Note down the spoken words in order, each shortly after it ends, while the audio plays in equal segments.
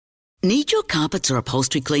Need your carpets or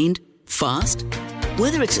upholstery cleaned fast?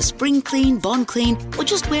 Whether it's a spring clean, bond clean, or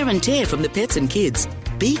just wear and tear from the pets and kids,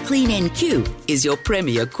 Be Clean NQ is your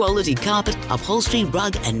premier quality carpet, upholstery,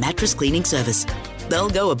 rug and mattress cleaning service. They'll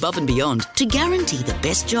go above and beyond to guarantee the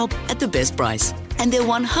best job at the best price. And they're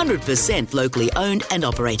 100% locally owned and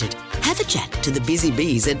operated. Have a chat to the busy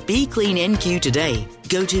bees at Be Clean NQ today.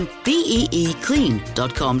 Go to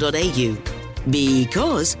beeclean.com.au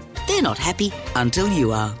because they're not happy until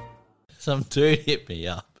you are. Some dude hit me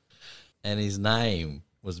up and his name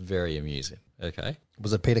was very amusing, okay?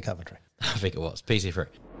 Was it Peter Coventry? I think it was. PC3.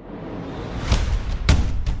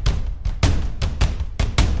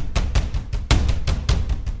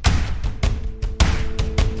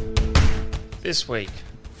 This week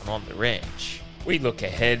on The Ranch, we look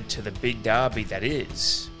ahead to the big derby that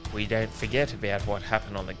is. We don't forget about what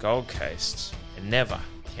happened on the Gold Coast, and never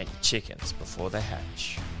count your chickens before they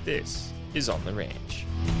hatch. This is On The Ranch.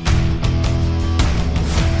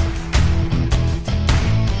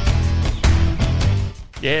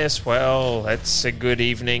 Yes, well, it's a good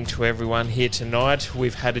evening to everyone here tonight.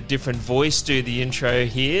 We've had a different voice do the intro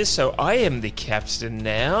here, so I am the captain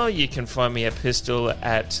now. You can find me a pistol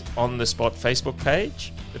at On The Spot Facebook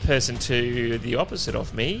page. The person to the opposite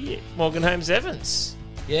of me, Morgan Holmes Evans.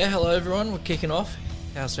 Yeah, hello everyone. We're kicking off.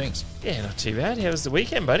 How's things? Yeah, not too bad. How was the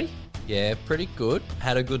weekend, buddy? Yeah, pretty good.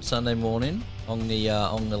 Had a good Sunday morning on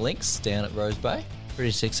the links down at Rose Bay.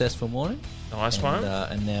 Pretty successful morning. Nice one.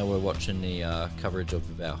 And now we're watching the coverage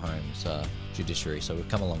of our home's judiciary, so we've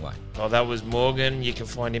come a long way. Well, that was Morgan. You can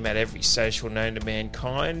find him at every social known to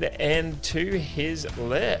mankind. And to his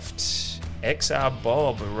left, XR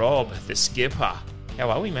Bob, Rob, the skipper. How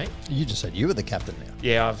are we, mate? You just said you were the captain now.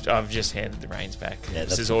 Yeah, I've just handed the reins back. Yeah,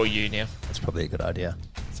 this is all you now. That's probably a good idea.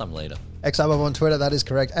 Some leader. XRBob on Twitter, that is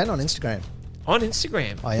correct. And on Instagram. On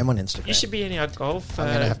Instagram? I am on Instagram. You should be in our golf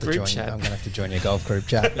I'm gonna have to group join chat. I'm going to have to join your golf group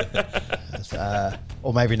chat.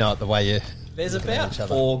 Or maybe not, the way you... There's about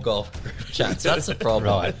 4 golf group chats. That's the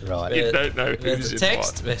problem. Right. You don't know There's who's a in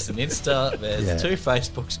text, what. there's an Insta, there's 2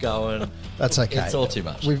 Facebooks going. That's okay. It's all too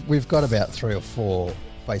much. We've got about 3 or 4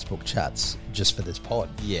 Facebook chats just for this pod.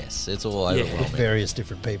 Yes, it's all overwhelming. With various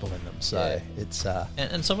different people in them. So it's...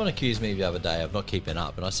 And someone accused me the other day of not keeping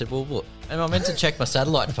up, and I said, well, look, am I meant to check my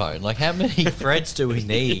satellite phone? Like, how many threads do we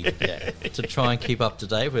need to try and keep up to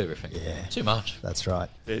date with everything? Yeah. Too much. That's right.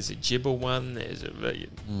 There's a gibber one, there's a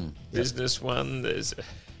business one, there's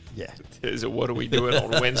a what are we doing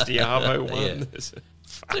on Wednesday Arvo one. Yeah. There's a,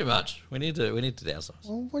 Too much. We need to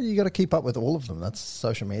downsize. Well, you got to keep up with all of them. That's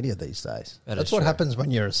social media these days. That That's is what true. happens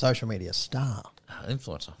when you're a social media star.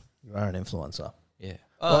 Influencer. You are an influencer. Yeah.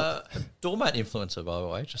 Doormat influencer, by the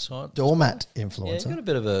way. Just saw it. Doormat Yeah, influencer. got a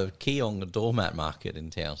bit of a key on the doormat market in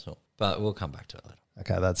Townsville, but we'll come back to it later.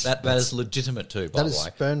 Okay, That is legitimate too, by that the has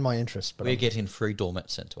way. spurned my interest. But We're getting free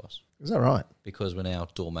doormats sent to us is that right? because we're now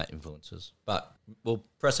doormat influencers. But we'll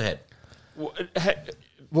press ahead.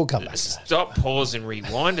 We'll come back. stop, pause, and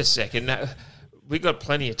rewind a second. Now, we got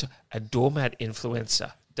plenty of time. A doormat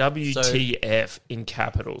influencer. WTF in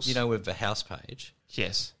capitals. You know, with the house page,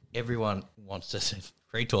 Yes. everyone wants to send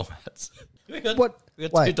free doormats. we got What? 2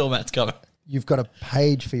 Wait. doormats coming. You've got a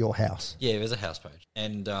page for your house. Yeah, there's a house page,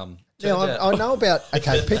 and Now, turns out- I know about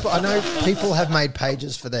people. I know people have made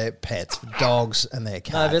pages for their pets, for dogs, and their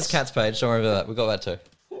cats. No, there's cat's page. Don't worry about that. We got that too.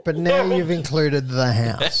 But now you've included the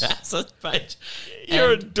house. So page.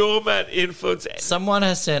 You're And a doormat influencer. someone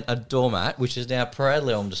has sent a doormat, which is now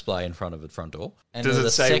proudly on display in front of the front door. And Does there's it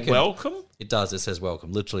a say second- welcome? It does. It says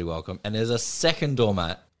welcome, literally welcome. And there's a second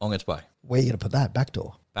doormat on its way. Where are you going to put that? Back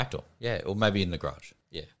door. Back door. Yeah, or maybe in the garage.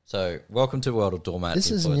 Yeah. So welcome to the world of doormat. This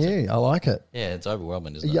is influencer. new. I like it. Yeah, it's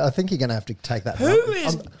overwhelming, isn't it? Yeah, I think you're going to have to take that.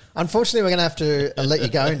 is- Unfortunately, we're going to have to let you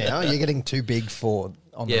go now. You're getting too big for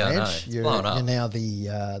on Yeah, I the know. ranch. It's You're blown up. now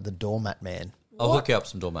the doormat man. I'll hook you up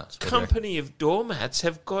some doormats. What do you reckon? Company of doormats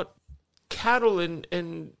have got cattle and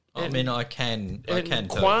I mean, I can tell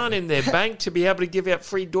Quan you. in their bank to be able to give out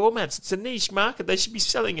free doormats. It's a niche market. They should be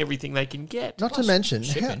selling everything they can get. Not to Plus mention,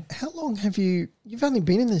 shipping. how long have you've only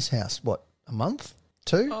been in this house? What, a month?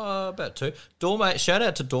 2? About 2. Doormate. Shout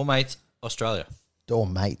out to Doormates Australia.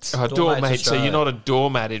 Doormates. Oh, Doormates doormate. So Australia. you're not a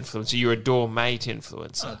doormat influencer. You're a doormate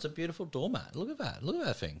influencer. Oh, it's a beautiful doormat. Look at that. Look at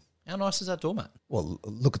that thing. How nice is that doormat? Well,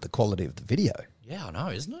 look at the quality of the video. Yeah, I know,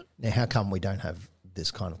 isn't it? Now, how come we don't have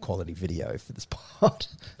this kind of quality video for this pod?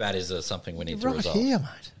 That is something we need to Right resolve. here,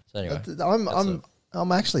 mate. So anyway,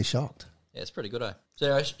 I'm actually shocked. yeah, it's pretty good, eh? So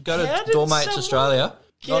go How to did Doormates someone Australia.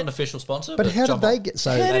 get- Not an official sponsor, But how did jump they on. get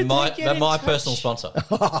so? How They're did my, they get they're in my touch? personal sponsor.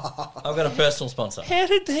 I've got a personal sponsor. How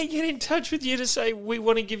did they get in touch with you to say we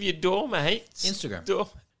want to give you doormates? Instagram. Door-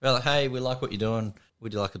 Well, hey, we like what you're doing.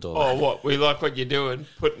 Would you like a Oh, doormat? what? We like what you're doing,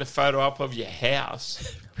 putting a photo up of your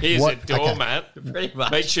house. Here's What? a doormat. Pretty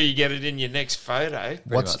much. Make sure you get it in your next photo.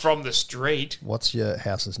 What's- from the street? What's your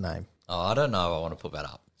house's name? Oh, I don't know. I want to put that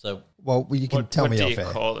up. So Well, you can What, tell what me do off you air.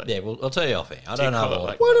 call it? yeah, well, I'll tell you off here. I Do you don't know. call it what-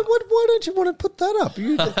 like- Why don't you want to put that up?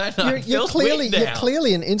 I know, it feels weird You're now.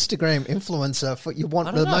 clearly an Instagram influencer. For you want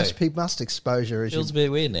I the don't know. most exposure. As you, feels a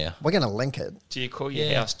bit weird now. we're going to link it. Do you call your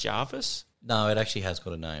Yeah. house Jarvis? No, it actually has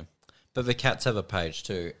got a name. But the cats have a page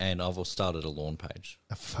too, and I've started a lawn page.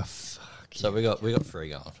 For fuck, So we got 3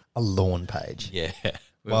 going. a lawn page. Yeah.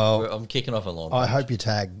 Well, I'm kicking off a lawn I page. hope you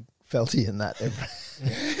tag Felty in that.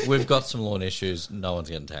 We've got some lawn issues. No one's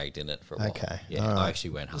getting tagged in it for a while. Okay, Yeah, all right. I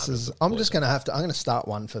actually went hard. I'm just going to have to. I'm going to start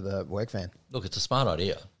one for the work van. Look, it's a smart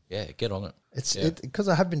idea. Yeah, get on it. It's Yeah. because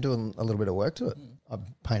I have been doing a little bit of work to it. I've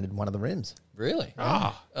painted one of the rims. Really?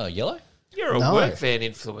 Ah. Oh, yellow? You're a No. work van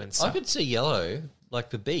influencer. I could see yellow like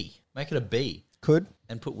the bee. Make it a bee Could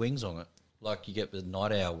and put wings on it. Like you get the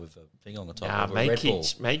night owl with a thing on the top Nah, of a red ball.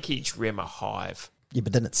 make each rim a hive. yeah,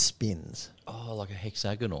 but then it spins. Oh, like a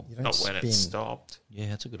hexagonal. You don't Not when spin. it stopped. Yeah,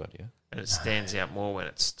 that's a good idea. And it stands out more when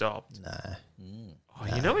it stopped. Nah.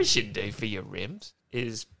 Oh, you know what you should do for your rims?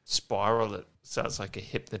 Is spiral it so it's like a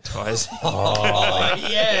hypnotizer. Oh,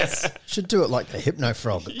 yes. Should do it like the Hypno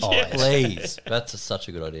Frog eyes Please. That's such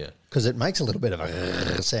a good idea. because it makes a little bit of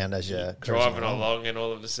a sound as you're cruising Driving along and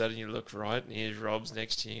all of a sudden you look right and here's Rob's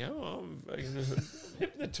next to you. Oh, I'm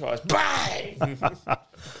hypnotised. Bang!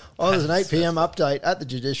 Oh, there's an 8 p.m. update at the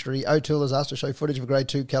Judiciary. O'Toole has asked to show footage of a Grade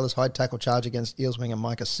 2 Kellis high tackle charge against Eels winger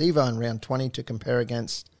Micah Sevo in round 20 to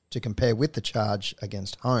compare with the charge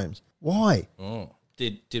against Holmes. Why? Oh.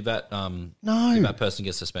 Did that No. did that person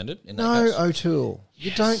get suspended in that No, case? O'Toole. You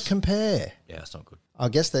don't compare. Yeah, that's not good. I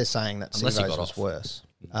guess they're saying that Unless he Sevo's got was off. worse.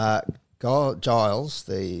 Giles,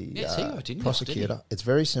 the Sevo didn't prosecutor, didn't it's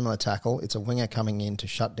very similar tackle. It's a winger coming in to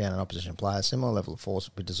shut down an opposition player. Similar level of force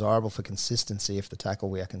would be desirable for consistency if the tackle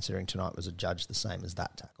we are considering tonight was adjudged the same as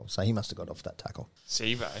that tackle. So he must have got off that tackle.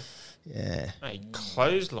 Sevo. Yeah. No, he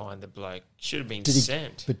clotheslined the bloke. Should have been Did he,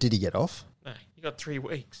 sent. but did he get off? No, you got 3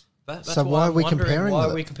 weeks. That's So why I'm are we wondering, comparing Why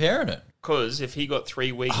with are we it? comparing it? Because if he got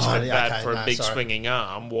 3 weeks Oh, for yeah, that okay, for no, a big sorry. swinging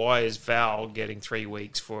arm, why is Val getting 3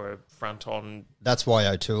 weeks for a front on? That's why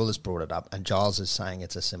O'Toole has brought it up, and Giles is saying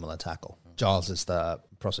it's a similar tackle. Giles is the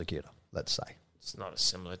prosecutor, let's say. It's not a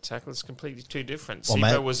similar tackle. It's completely two different. Well, Sevo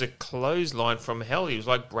mate- was a clothesline from hell. He was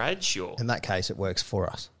like Bradshaw. In that case, it works for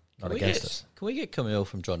us, not Can we against get- us. Can we get Camille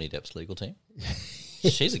from Johnny Depp's legal team?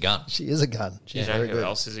 She's a gun. She is a gun. Do She's you know very who good.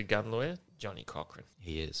 else is a gun lawyer? Johnny Cochran.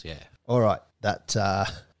 He is, yeah. All right, that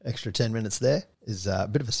extra 10 minutes there is a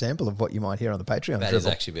bit of a sample of what you might hear on the Patreon That is dribble.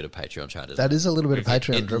 actually a bit of Patreon chat. Isn't That is a little bit of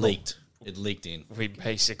Patreon it dribble. leaked. It leaked in. We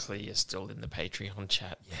basically are still in the Patreon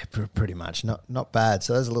chat. Yeah, pretty much. Not bad.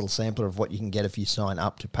 So there's a little sampler of what you can get if you sign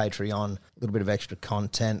up to Patreon. A little bit of extra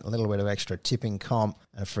content, a little bit of extra tipping comp,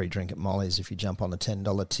 and a free drink at Molly's if you jump on the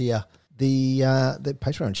 $10 tier. The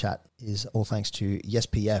Patreon chat is all thanks to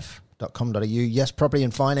yespf.com.au. Yes Property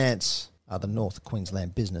and Finance are the North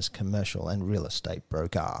Queensland business, commercial and real estate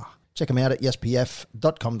broker. Check them out at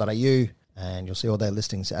yespf.com.au and you'll see all their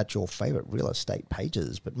listings at your favourite real estate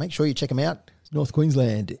pages. But make sure you check them out. North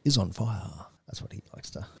Queensland is on fire. That's what he likes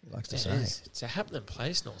to say. It's a happening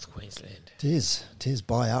place, North Queensland. It is.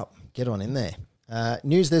 Buy up. Get on in there.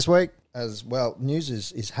 News this week as well. News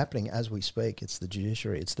is happening as we speak. It's the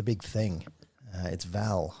judiciary. It's the big thing. It's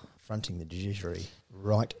Val fronting the judiciary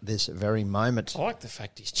right this very moment. I like the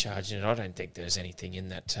fact he's charging it. I don't think there's anything in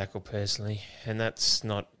that tackle personally, and that's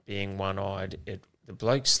not being one-eyed. The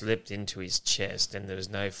bloke slipped into his chest, and there was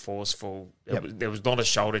no forceful. Yep. There was not a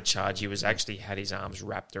shoulder charge. He was actually had his arms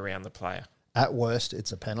wrapped around the player. At worst,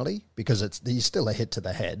 it's a penalty because he's still a hit to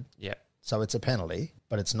the head. Yeah, So it's a penalty,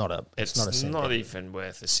 but it's not a it's not a sin bin. even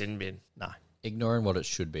worth a sin bin. No. Ignoring what it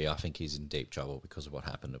should be, I think he's in deep trouble because of what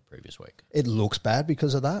happened the previous week. It looks bad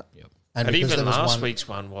because of that. Yep. And But because even there was last one- week's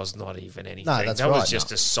one was not even anything. that's that right, was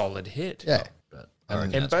just a solid hit. Yeah. But I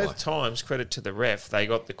reckon And that's both why. times, credit to the ref, they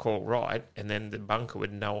got the call right, and then the bunker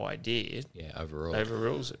with no idea Yeah, overall.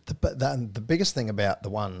 overrules it. The biggest thing about the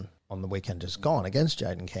one on the weekend just gone against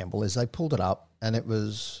Jaden Campbell is they pulled it up and it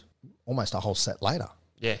was almost a whole set later.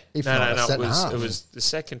 Yeah, If not a set it and a half. was the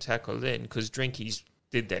second tackle then because Drinkies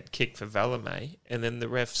did that kick for Valame, and then the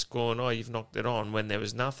ref's gone, "Oh, you've knocked it on," when there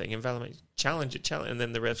was nothing, and Valame challenge, and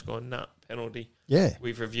then the ref's gone, "No, penalty." Yeah.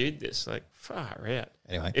 We've reviewed this, like far out.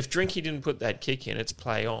 Anyway. if Drinky didn't put that kick in, it's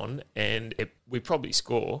play on, and we probably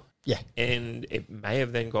score. Yeah. and it may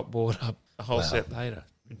have then got brought up a whole set later.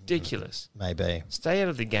 Ridiculous. Maybe. Stay out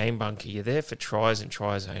of the game, bunker. You're there for tries and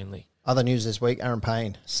tries only. Other news this week, Aaron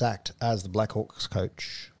Payne sacked as the Blackhawks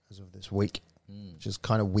coach as of this week. which is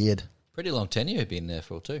kind of weird. Pretty long tenure he'd been there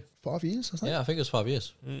for too. 5 years, I think. Yeah, I think it was 5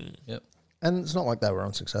 years. Yep. And it's not like they were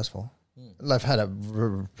unsuccessful. They've had a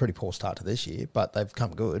pretty poor start to this year, but they've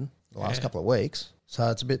come good the last couple of weeks. So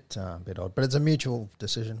it's a bit odd. But it's a mutual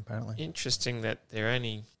decision, apparently. Interesting that they're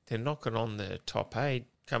knocking on the top 8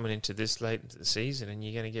 coming into this late into the season, and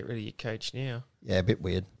you're going to get rid of your coach now. Yeah, a bit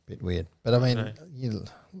weird. But I mean, you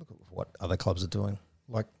look at what other clubs are doing.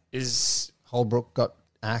 Like Holbrook got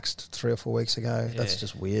axed 3 or 4 weeks ago. Yeah. That's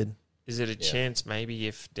just weird. Is it a chance maybe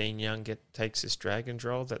if Dean Young takes this Dragons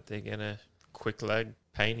role that they're going to quick leg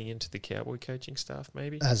Painey into the Cowboy coaching staff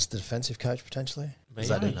maybe? As the defensive coach, potentially? Maybe.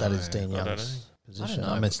 That is Dean I don't Young's position. I don't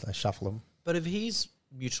know. I mean, they shuffle him. But if he's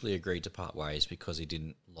mutually agreed to part ways because he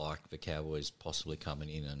didn't like the Cowboys possibly coming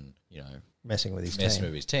in and, Messing with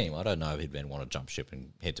his team, I don't know if he'd then want to jump ship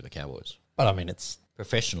and head to the Cowboys. But I mean, it's...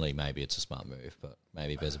 Professionally, maybe it's a smart move, but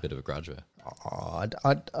maybe there's a bit of a grudge there.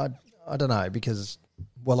 I don't know because...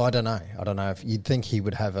 Well, I don't know. I don't know if you'd think he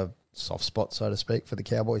would have a soft spot, so to speak, for the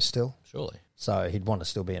Cowboys still. Surely. So he'd want to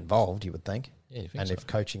still be involved, you would think. Yeah, you think and so. if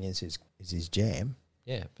coaching is his jam...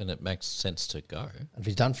 Yeah, then it makes sense to go. And if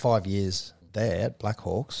he's done 5 years there at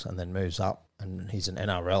Blackhawks and then moves up and he's an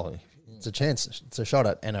NRL, it's a chance. It's a shot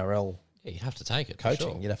at NRL Yeah, you'd have to take it. for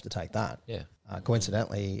coaching. sure. You'd have to take that. Yeah.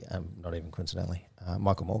 Coincidentally, not even coincidentally,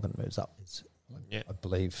 Michael Morgan moves up. It's, Yeah. I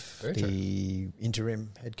believe, Very the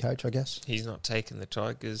interim head coach, I guess. He's not taking the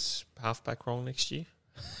Tigers halfback role next year.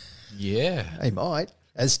 Yeah. He might.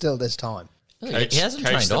 There's time. He hasn't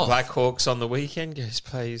coach trained the off. Blackhawks on the weekend, goes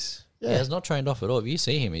plays, He has not trained off at all. If you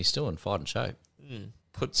see him, he's still in fighting shape.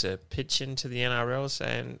 puts a pitch into the NRL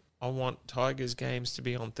saying, I want Tigers games to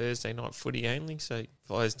be on Thursday night footy only, so he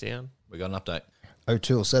flies down. We got an update.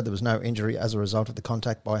 O'Toole said there was no injury as a result of the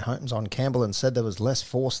contact by Holmes on Campbell and said there was less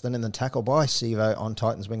force than in the tackle by Sivo on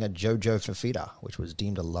Titans winger Jojo Fafita, which was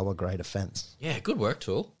deemed a lower grade offence. Yeah, good work,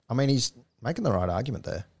 Tool. I mean, he's making the right argument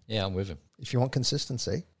there. Yeah, I'm with him. If you want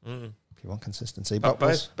consistency, But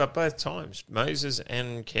both times, Moses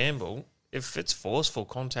and Campbell, if it's forceful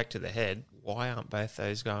contact to the head, why aren't both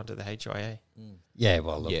those going to the HIA? Yeah,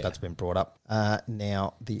 well, look, that's been brought up.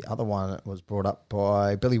 Now, the other one was brought up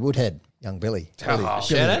by Billy Woodhead, young Billy. Oh,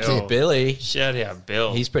 Shout out to Billy. Shout out,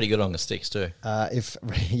 Bill. He's pretty good on the sticks too.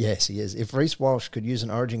 Yes, he is. If Reece Walsh could use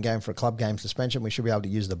an Origin game for a club game suspension, we should be able to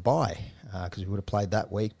use the bye because we would have played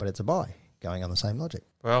that week, but it's a bye, going on the same logic.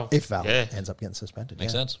 Well, if Val ends up getting suspended.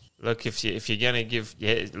 Makes sense. Look, if you're going to give...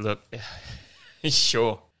 Yeah, look,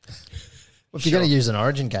 sure. Well, if you're going to use an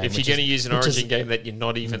Origin game... If you're going to use an Origin game that you're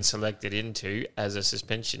not even selected into as a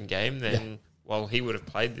suspension game, then, well, he would have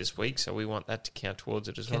played this week, so we want that to count towards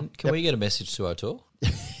it as well. Can we get a message to O'Toole?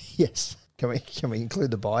 Yes. Can we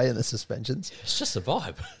include the bye in the suspensions? It's just a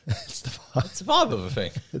vibe. It's the vibe. It's a vibe of a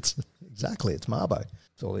thing. It's Marbo.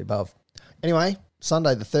 It's all the above. Anyway,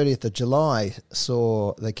 Sunday the 30th of July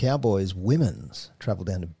saw the Cowboys women's travel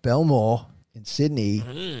down to Belmore in Sydney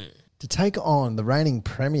to take on the reigning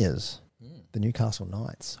premiers, the Newcastle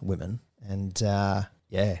Knights women. And,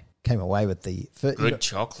 came away with the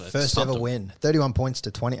first ever win. 31 points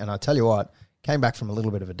to 20. And I tell you what, came back from a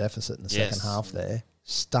little bit of a deficit in the second half there.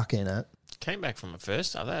 Stuck in it. Came back from a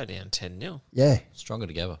first. They were down 10-0. Yeah. Stronger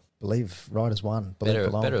together. Believe right as one. Better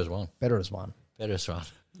as one. Better as one. Better as one.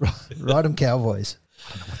 Right 'em Cowboys.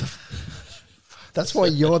 That's why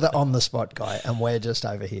you're the on-the-spot guy and we're just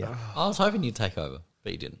over here. I was hoping you'd take over,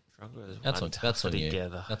 but you didn't. That's on you.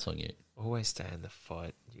 Together. That's on you. Always stay in the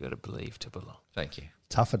fight. You got to believe to belong. Thank you.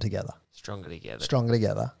 Tougher together. Stronger together. Stronger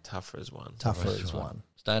together. Tougher as one. Tougher as one.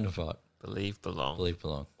 Stay in the fight. Believe, belong. Believe,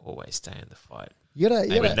 belong. Always stay in the fight. You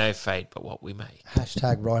Maybe gotta no fate, but what we make.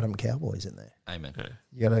 hashtag right 'em Cowboys in there. Amen.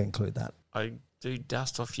 You got to include that. I do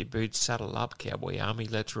dust off your boots, saddle up, Cowboy Army,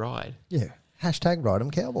 let's ride. Yeah. Hashtag right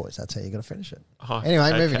 'em Cowboys. That's how you got to finish it. Oh, Anyway,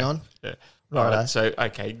 okay. moving on. Yeah. Righto. All right, so,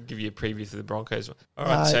 give you a preview for the Broncos. All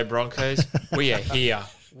right, so Broncos, we are here.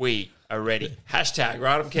 We are ready. Hashtag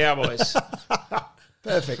right 'em Cowboys.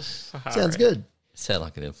 Perfect. Sounds good. Sound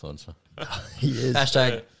like an influencer. He is.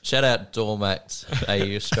 Hashtag shout out Doormats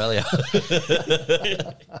AU Australia.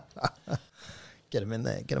 Get him in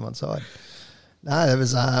there. Get him on side. No, there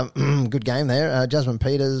was a good game there. Jasmine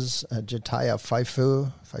Peters, Jataya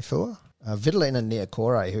Faifua, Vitalina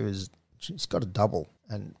Niokore, she's got a double,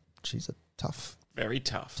 and she's a Very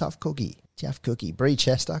tough. tough cookie. Bree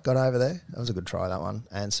Chester got over there. That was a good try, that one.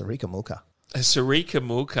 And Sarika Mulka Sarika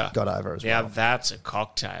Mulka got over as now well. that's a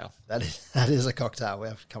cocktail. That is a cocktail. We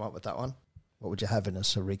have to come up with that one. what would you have in a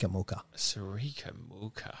Sarika Muka? Sarika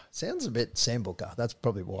Muka. Sounds a bit Sambuca. That's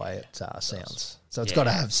probably why it sounds. So it's got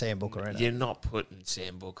to have Sambuca in it. You're not putting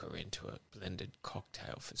Sambuca into a blended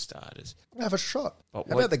cocktail for starters. Have a shot. But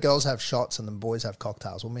How about the girls have shots and the boys have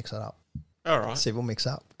cocktails? We'll mix it up. All right. See, we'll mix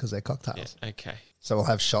up because they're cocktails. Yeah, okay. So we'll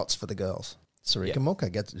have shots for the girls. Sarika Yep. Muka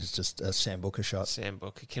it's just a Sambuca shot.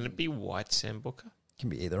 Sambuca. Can it be white Sambuca? Can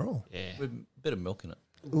be either or. Yeah. With a bit of milk in it.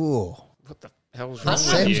 Ooh. What the hell's That's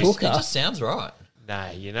wrong with you? Sambuca. It just sounds right.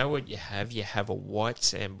 No, you know what you have? You have a white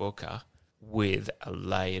Sambuca with a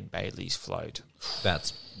layered Bailey's float.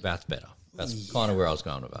 That's better. That's kind of where I was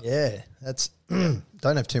going with that. Yeah, that's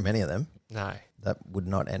don't have too many of them. No. That would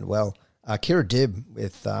not end well. Kira Dibb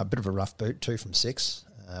with a bit of a rough boot, 2 from 6,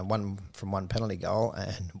 1 from 1 penalty goal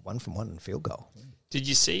and 1 from 1 field goal. Did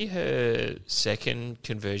you see her second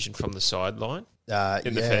conversion from the sideline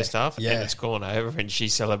in the Yeah, first half? yeah. And it's gone over and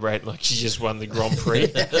she's celebrating like she just won the Grand Prix.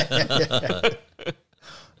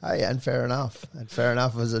 Hey, and fair enough. And fair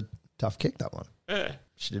enough, it was a tough kick, that one. Yeah.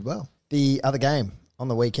 She did well. The other game on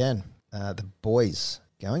the weekend, the boys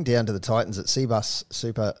going down to the Titans at Seabus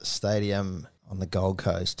Super Stadium on the Gold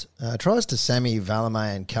Coast. Tries to Sammy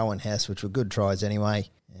Valame and Cohen Hess, which were good tries anyway,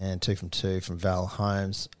 and 2 from 2 from Val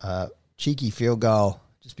Holmes. Cheeky field goal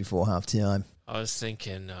just before half time. I was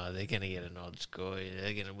thinking, they're going to get an odd score.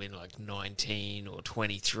 They're going to win like 19 or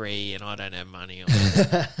 23, and I don't have money on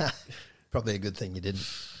it. Probably a good thing you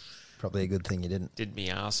didn't. Did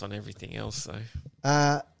me arse on everything else,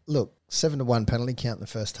 though. Look, 7-1 penalty count in the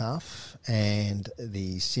first half, and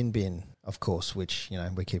the sin bin, of course, which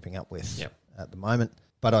we're keeping up with at the moment.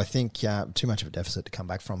 But I think too much of a deficit to come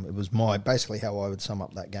back from. It was basically how I would sum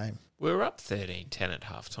up that game. We were up 13-10 at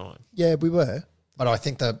half time. Yeah, we were. But I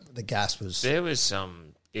think the gas was... There was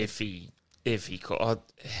some iffy call.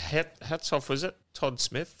 Hats off, was it? Todd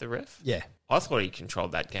Smith, the ref? Yeah. I thought he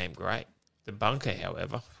controlled that game great. The bunker,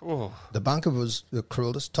 however. Oh. The bunker was the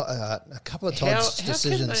cruelest. A couple of Todd's how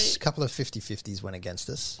decisions, a couple of 50-50s went against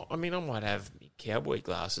us. I mean, I might have my cowboy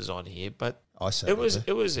glasses on here, but I certainly do.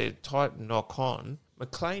 it was a tight knock on.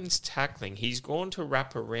 McLean's tackling. He's gone to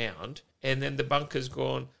wrap around, and then the bunker's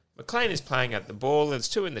gone. McLean is playing at the ball. There's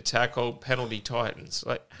 2 in the tackle. Penalty Titans.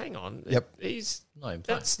 Like, hang on. Yep.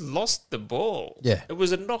 That's lost the ball. Yeah. It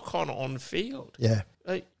was a knock on field. Yeah.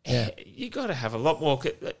 Like, Yeah. You got to have a lot more.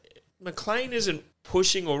 McLean isn't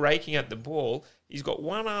pushing or raking at the ball. He's got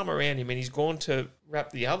one arm around him and he's gone to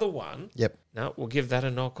wrap the other one. Yep. No, we'll give that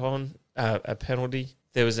a knock on, a penalty.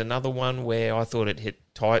 There was another one where I thought it hit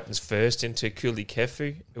Titans first into Kuli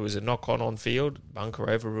Kefu. It was a knock on field. Bunker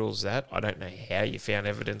overrules that. I don't know how you found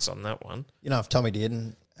evidence on that one. If Tommy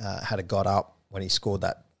Dearden had got up when he scored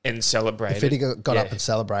that, And celebrated. if he'd got up and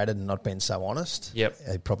celebrated and not been so honest, Yep.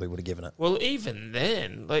 he probably would have given it. Well, even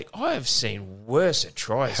then, I have seen worse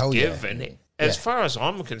tries Hell yeah. given. As far as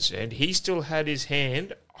I'm concerned, he still had his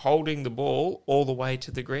hand holding the ball all the way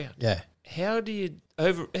to the ground. Yeah. How do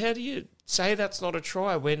you say that's not a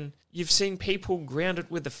try when you've seen people ground it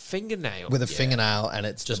with a fingernail? With a fingernail and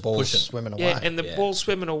it's just ball pushing. swimming away. Yeah, and the ball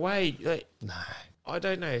swimming away. No. I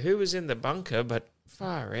don't know who was in the bunker, but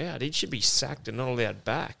far out. He should be sacked and not allowed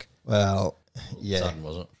back. Well, yeah. Sutton,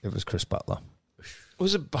 wasn't It was Chris Butler.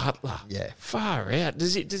 Was it Butler? Yeah. Far out.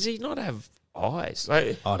 Does he not have eyes?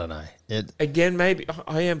 I don't know. Again, maybe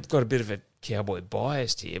I am got a bit of a cowboy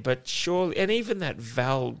bias here, but surely, and even that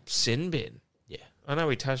Val Sinbin. Yeah. I know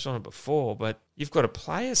we touched on it before, but you've got a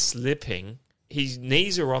player slipping. His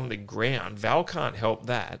knees are on the ground. Val can't help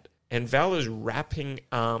that. And Val is wrapping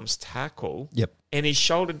arms tackle. Yep. And his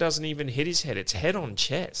shoulder doesn't even hit his head. It's head on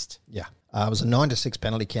chest. Yeah. It was a 9-6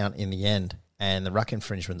 penalty count in the end, and the ruck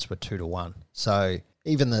infringements were 2-1. So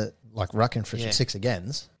even the ruck infringement 6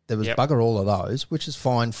 agains, there was bugger all of those, which is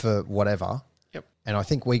fine for whatever. Yep. And I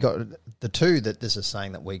think we got the 2 that this is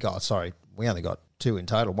saying that we got. Sorry, we only got 2 in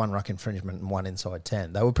total, 1 ruck infringement and 1 inside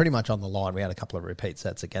 10. They were pretty much on the line. We had a couple of repeat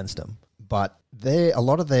sets against them, but a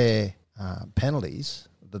lot of their penalties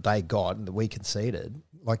that they got and that we conceded,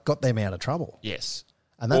 got them out of trouble. Yes.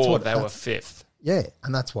 And that's they were fifth. Yeah,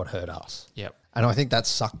 and that's what hurt us. Yep. And I think that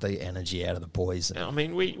sucked the energy out of the boys. I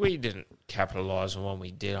mean, we didn't capitalise on what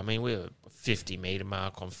we did. I mean, we were 50-metre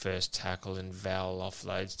mark on first tackle and Val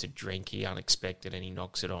offloads to Drinky unexpected and he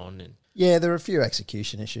knocks it on. And yeah, there were a few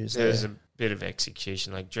execution issues there. There's a bit of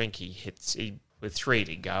execution. Drinky with 3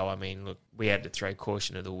 to go. I mean, look, we had to throw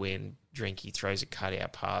caution to the wind. Drinky throws a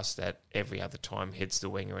cutout pass that every other time hits the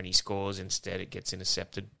winger and he scores. Instead, it gets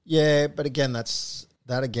intercepted. Yeah, but again,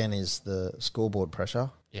 that again is the scoreboard pressure.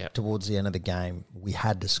 Yeah. Towards the end of the game, we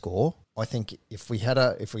had to score. I think if we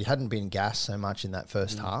hadn't been gassed so much in that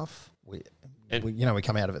first half, And- we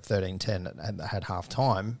come out of it 13-10 and had half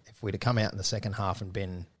time. If we'd have come out in the second half and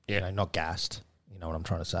been, not gassed, you know what I'm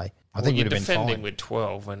trying to say. I think you're we'd have been defending fine. with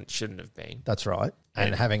 12 when it shouldn't have been. That's right.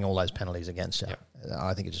 And having all those penalties against you. Yep.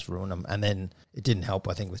 I think it just ruined them. And then it didn't help,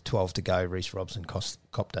 I think, with 12 to go, Reece Robson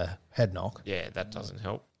copped a head knock. Yeah, that doesn't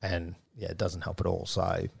help. And, it doesn't help at all.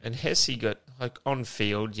 So, And Hesse got, on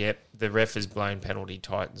field, the ref has blown penalty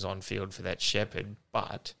Titans on field for that Shepherd,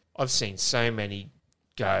 but I've seen so many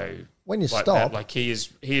go when you like stop... that. He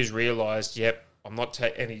has realised, I'm not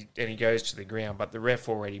and he goes to the ground, but the ref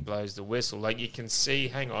already blows the whistle. You can see,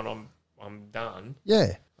 hang on, I'm done.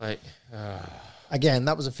 Yeah. Again,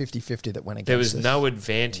 that was a 50-50 that went against there was us. no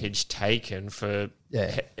advantage taken for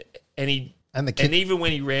any... And even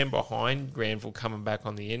when he ran behind Granville coming back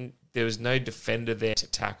on the end, there was no defender there to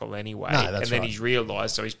tackle anyway. No, that's and then right. he's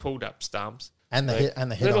realised, so he's pulled up stumps. And the hit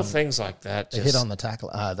little on, things like that. The hit on the tackle,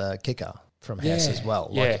 the kicker from Hess as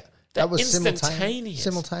well. That was instantaneous.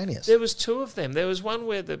 Simultaneous. There was two of them. There was one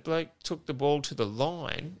where the bloke took the ball to the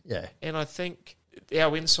line. Yeah. And I think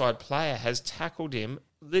our inside player has tackled him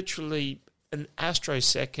literally an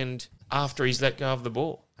astrosecond after he's let go of the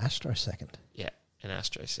ball. Astrosecond. Yeah, an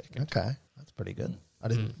astrosecond. Okay, that's pretty good. I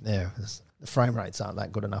didn't. Yeah, the frame rates aren't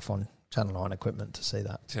that good enough on Channel 9 equipment to see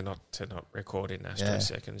that. To not record in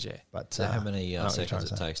astroseconds, But So how many I know what you're trying seconds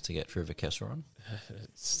to it say. takes to get through the Kessel Run? It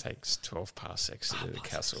takes 12 parsecs to do the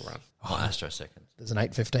castle run. Oh, astroseconds. There's an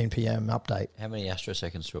 8:15 p.m. update. How many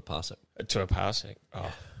astroseconds to a parsec? To a parsec.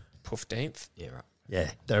 Oh, 15th. Yeah, right.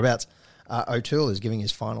 Yeah, thereabouts. O'Toole is giving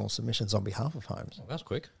his final submissions on behalf of Holmes. Well, that's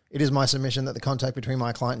quick. It is my submission that the contact between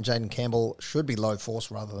my client and Jaden Campbell should be low force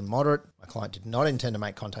rather than moderate. My client did not intend to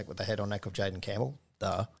make contact with the head or neck of Jaden Campbell,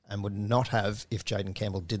 and would not have if Jaden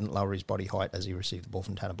Campbell didn't lower his body height as he received the ball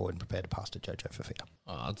from Tanner Boyd and prepared to pass to Jojo Fafita.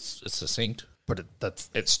 Oh, it's succinct. But that's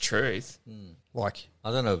It's truth. like,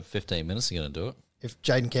 I don't know if 15 minutes are going to do it. if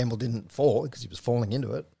Jaden Campbell didn't fall because he was falling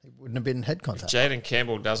into it, it wouldn't have been head contact. Jaden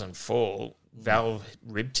Campbell doesn't fall. Val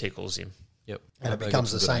rib tickles him Yep. And it They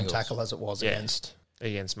becomes got the some good same angles. tackle as it was Yeah. against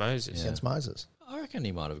against Moses. I reckon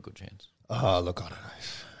he might have a good chance. Oh, look, I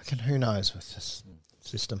don't know. Who knows with this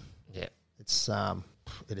system? Yeah. It's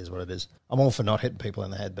it is what it is. I'm all for not hitting people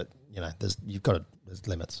in the head, but there's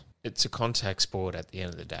limits. It's a contact sport at the end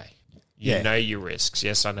of the day. Yeah. You know your risks.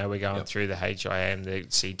 Yes, I know we're going through the HIM, the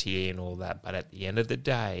CTE and all that, but at the end of the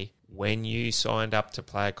day, when you signed up to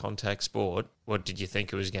play a contact sport, what did you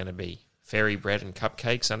think it was going to be? Fairy bread and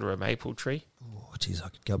cupcakes under a maple tree? Oh, geez, I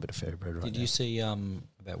could go a bit of fairy bread right Did now. you see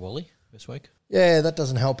about Wally this week? Yeah, that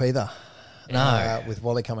doesn't help either. No. With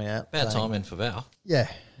Wally coming out. Bad saying- timing for Val. Yeah.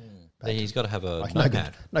 He's got to have a Like,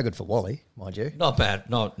 notepad. no good for Wally, mind you. Not bad.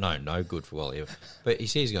 No good for Wally. But you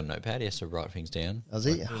see he's got a notepad. He has to write things down. Does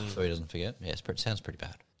he? So he doesn't forget. Yeah, sounds pretty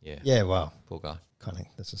bad. Yeah. Yeah, well, Poor guy. kind of.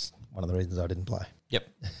 This is one of the reasons I didn't play. Yep.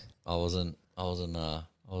 I wasn't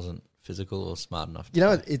physical or smart enough.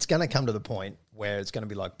 It's going to come to the point where it's going to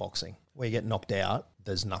be like boxing, where you get knocked out,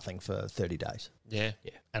 there's nothing for 30 days. Yeah.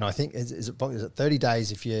 Yeah. And I think, is it 30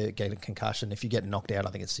 days if you get a concussion? If you get knocked out, I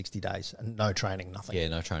think it's 60 days and no training, nothing. Yeah,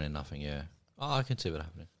 no training, nothing. Yeah. Oh, I can see what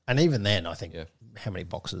happening. And even then, I think Yeah. how many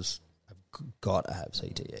boxers have got to have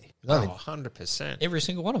CTE? Oh, 100%. Every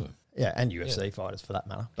single one of them. Yeah, and UFC fighters for that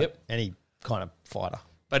matter. But Yep. any kind of fighter.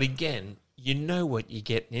 But again, you know what you're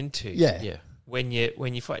getting into. Yeah. Yeah. When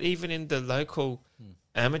you fight, even in the local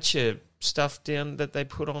amateur stuff down that they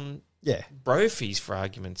put on Yeah. Brophies, for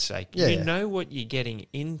argument's sake, Yeah. you know what you're getting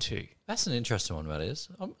into. That's an interesting one, that is.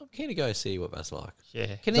 I'm keen to go see what that's like.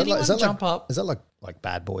 Yeah. Can Is that anyone like- is that jump like, up? Is that like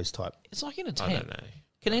Bad Boys type? It's like in a I tent. don't know.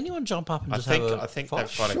 Can anyone jump up and I just think have a I think fight?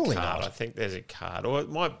 they've got Surely a card. not. I think there's a card, or it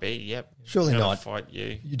might be. Yep. Surely Gonna not. Fight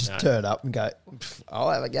you. You just No. turn up and go, "Pff,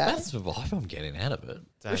 I'll have a go." That's the vibe I'm getting out of it.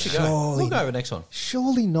 Don't We should know. go. Surely We'll go not. over next one.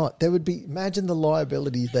 Surely not. There would be, imagine the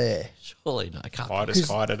liability there. Surely no. I can't. Fighters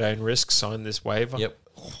fight at own risk. Sign this waiver. Yep.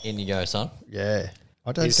 In you go, son. Yeah.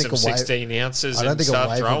 I don't Here's think some a waiver, 16 ounces I don't and think a start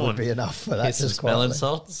waiver throwing. would be enough for that. Here's some just smelling quietly.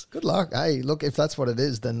 salts. Good luck. Hey, look, if that's what it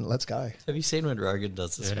is, then let's go. Have you seen when Rogan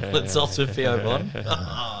does the smelling salts with Theo Von?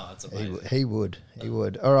 Oh, it's amazing. He would.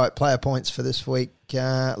 All right, player points for this week.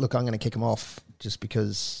 Look, I'm going to kick them off just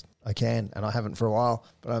because I can, and I haven't for a while.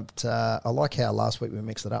 But I like how last week we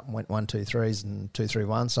mixed it up and went 1, 2, 3s and 2, 3,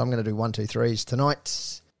 1. So I'm going to do 1, 2, 3s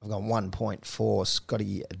tonight. I've got 1 point for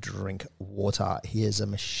Scotty Drinkwater. He is a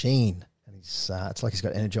machine, and it's like he's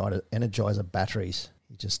got Energizer batteries.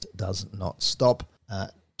 He just does not stop.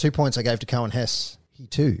 2 points I gave to Cohen Hess. He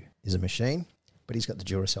too is a machine, but he's got the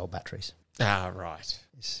Duracell batteries. Ah, right.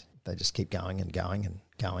 They just keep going and going and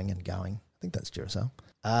going and going. I think that's Duracell.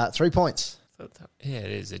 3 points. Yeah,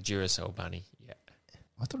 it is a Duracell bunny. Yeah.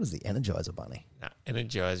 I thought it was the Energizer Bunny. No,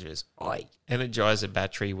 Energizer is Energizer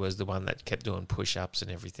battery was the one that kept doing push-ups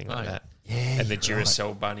and everything like that. Yeah, And the you're right.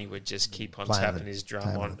 Duracell bunny would just keep on Playing tapping the- his drum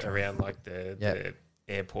playing on the drum. around like the Yep.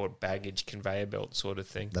 airport baggage conveyor belt sort of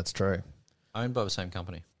thing. That's true. Owned by the same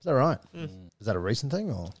company. Is that right? Is that a recent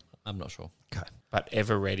thing or? I'm not sure. Okay. But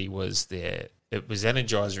Everready was there. It was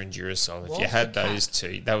Energizer and Duracell. If What you was had the cat? those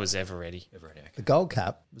two, that was Everready. Everready, okay. The gold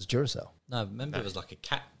cap was Duracell. No, remember it was like a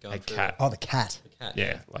cat going A through cat. Oh, the cat. the cat.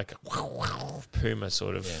 Yeah, like a Puma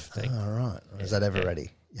sort of thing. Oh, right. Is that ever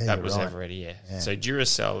ready? Yeah, That you're was right. Everready, yeah. So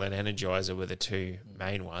Duracell and Energizer were the two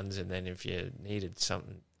main ones, and then if you needed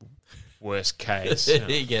something worst case,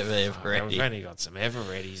 You get me we've Everready. only got some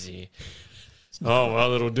Everreadys here. Oh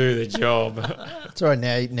well, it'll do the job. It's all right.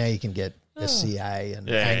 Now you can get SCA and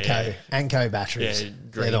Yeah, Anco. yeah. Anco Yeah, batteries. They're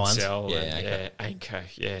Green the ones. Cell, Yeah, and, Anchor. yeah, Anchor,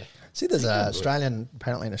 yeah. See, there's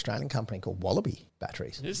apparently an Australian company called Wallaby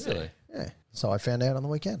Batteries. Is Really? there? Yeah. So I found out on the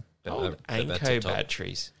weekend. Old Bet that's Anchor a top.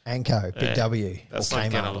 batteries. Anco, Big Yeah. W. That's or not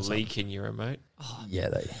Kmart going or to something. leak in your remote. Yeah,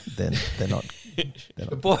 they're not.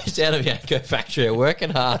 The boys down at the Anko factory are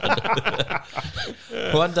working hard.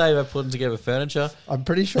 One day they're putting together furniture. I'm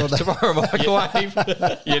pretty sure that. Tomorrow microwave.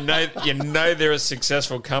 You know they're a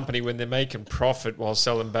successful company when they're making profit while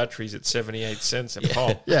selling batteries at 78 cents a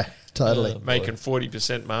pop. Yeah, totally. Making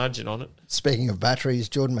 40% margin on it. Speaking of batteries,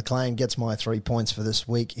 Jordan McLean gets my 3 points for this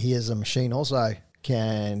week. He is a machine also,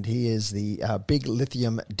 and he is the big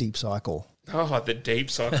lithium deep cycle. Oh, the deep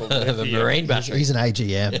cycle. the lithium. marine battery. He's an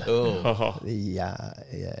AGM. Oh. Oh,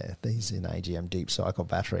 He's an AGM deep cycle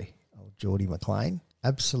battery. Old Geordie McLean,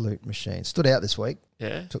 absolute machine. Stood out this week.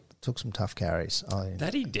 yeah. Took some tough carries.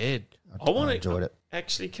 That he did. I I want to enjoyed it.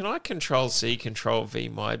 Actually, can I Control C, Control V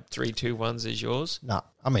my 3, 2, 1s is yours? No,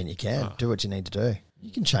 I mean you can do what you need to do.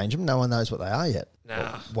 You can change them. No one knows what they are yet.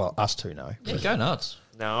 Nah. Well, us two know. Yeah, go nuts.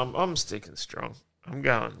 No, I'm sticking strong. I'm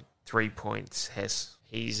going 3 points, Hess.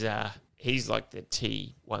 He's like the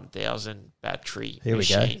T1000 battery Here we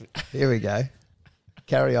machine. go. Here we go.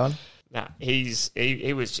 Carry on. Nah,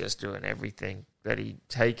 he was just doing everything. That he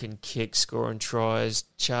taking kicks, scoring tries,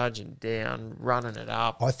 charging down, running it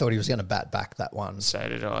up. I thought he was going to bat back that one, So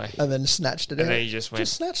did I. and then snatched it And out. then he just went,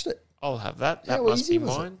 snatched it. I'll have that. That How must easy be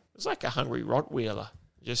was it? mine. It's like a hungry Rottweiler.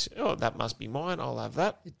 Just, that must be mine. I'll have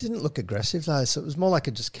that. It didn't look aggressive though, so it was more like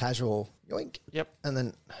a just casual yoink. Yep. And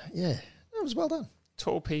then, yeah, it was well done.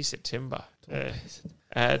 Tall piece of timber.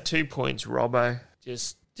 2 points, Robbo.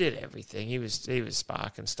 Just did everything. He was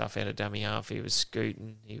sparking stuff out of dummy half. He was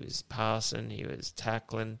scooting. He was passing. He was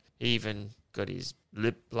tackling. He even got his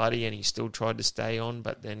lip bloody and he still tried to stay on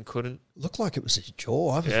but then couldn't. Looked like it was his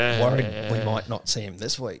jaw. I was Yeah, worried yeah. we might not see him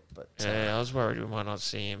this week, but I was worried we might not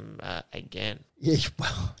see him again. yeah,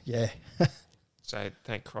 well, yeah. So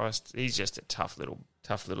thank Christ. He's just a tough little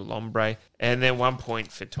hombre. And then 1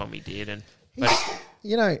 point for Tommy Dearden. But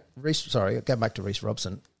You know, I'll go back to Reece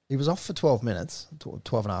Robson. He was off for 12 minutes,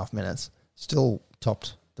 12 and a half minutes, still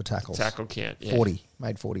topped the tackles. tackle count, yeah. 40,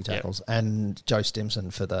 made 40 tackles. And Joe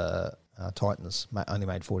Stimson for the Titans only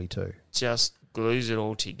made 42. Just glues it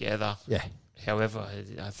all together. Yeah. However,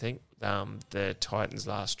 I think the Titans'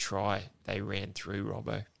 last try, they ran through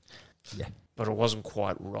Robbo. Yeah. But it wasn't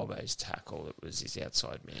quite Robbo's tackle. It was his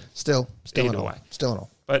outside man. Still in Either all. way. Still in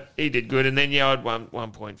all. But he did good. And then, I had one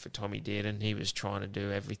point for Tommy Dearden. He was trying to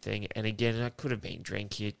do everything. And again, it could have been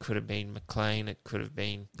Drinky. It could have been McLean. It could have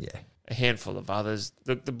been Yeah. a handful of others.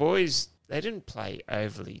 Look, the boys, they didn't play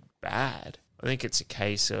overly bad. I think it's a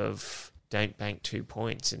case of don't bank 2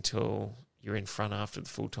 points until you're in front after the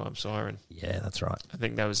full-time siren. Yeah, that's right. I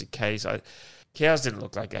think that was a case. Cows didn't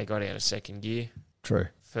look like they got out of second gear True.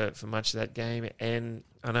 for much of that game. And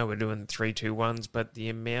I know we're doing 3-2-1s, but the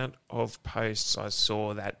amount of posts I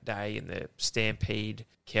saw that day in the Stampede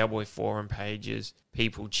Cowboy Forum pages,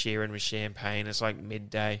 people cheering with champagne, it's like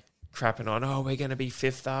midday, crapping on, we're going to be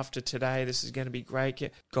fifth after today, this is going to be great. Yeah.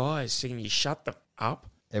 Guys, can you shut the up?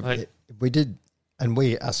 We did, and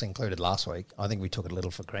us included last week, I think we took it a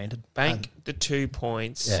little for granted. Bank the 2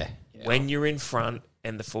 points Yeah. when you're in front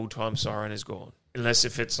and the full-time siren is gone. Unless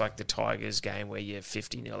if it's like the Tigers game where you're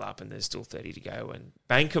 50-0 up and there's still 30 to go. And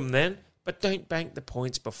bank them then, but don't bank the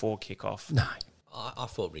points before kickoff. No. I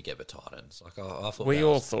thought we'd get the Titans. Like I thought We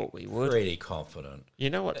all thought we would. pretty confident, You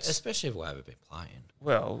know what? especially if we haven't been playing.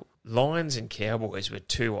 Well, Lions and Cowboys were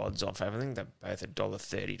 2 odds off. I think they're both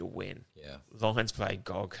 $1.30 to win. Yeah. Lions played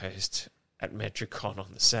Gold Coast at Metricon on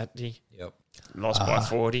the Saturday. Yep. Lost by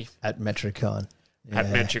 40. At Metricon. At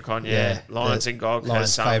Metricon, yeah. Lions and Gold Coast.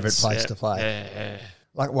 Lions' Suns, favourite place yeah, to play. Yeah.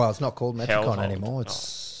 It's not called Metricon Hellhold. anymore.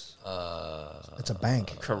 It's a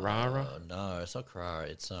bank. Carrara. No, it's not Carrara.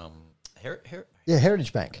 It's Yeah,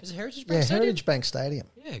 Heritage Bank. Is it Heritage Bank Yeah, Stadium? Heritage Bank Stadium.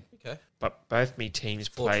 Yeah, okay. But both me teams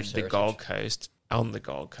Fortress played Heritage. on the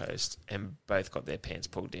Gold Coast, and both got their pants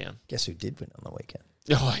pulled down. Guess who did win on the weekend?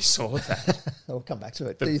 Oh, I saw that. We'll come back to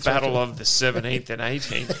it. The battle of the 17th and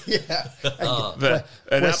 18th. Yeah.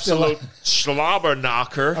 An we're still- absolute slobber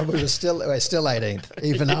knocker. And we're still 18th,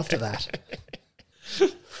 even after that.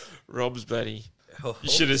 Rob's buddy. You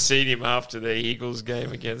should have seen him after the Eagles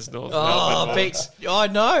game against North Oh, Melbourne. Pete, I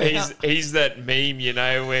know. He's that meme,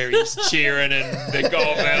 where he's cheering and the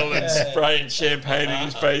gold medal and spraying champagne in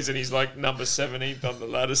his face, and he's like number 17th on the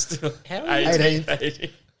ladder still. How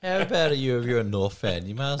 18th. How about you if you're a North fan?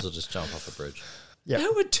 You might as well just jump off a bridge. Yep. They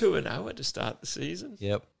were 2-0 to start the season.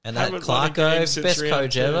 Yep. And that Haven't won a game Clarko, since best round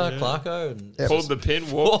coach 2, ever, yeah. Clarko. And Pulled the pin,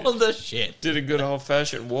 all walked, the shit. did a good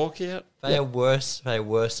old-fashioned walkout. They are worse. They are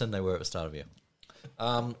worse than they were at the start of the year.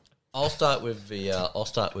 I'll start with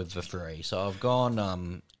the three. So I've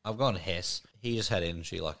gone Hess. He just had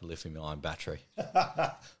energy like a lithium-ion battery.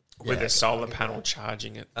 With a solar panel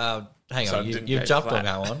charging it. Hang So on, it didn't you've go jumped flat.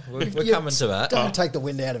 on that one. We're coming to that. Don't take the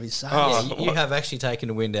wind out of his sails. Oh. Yeah, you have actually taken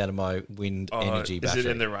the wind out of my wind energy Is battery. it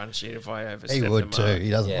in the run sheet if I overstep He the would too. mark? He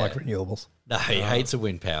doesn't Yeah. like renewables. No, he hates the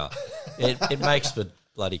wind power. It makes the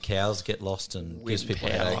bloody cows get lost and gives Wind people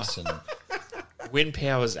power. headaches. And Wind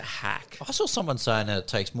power is a hack. I saw someone saying that it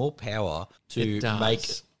takes more power to It does.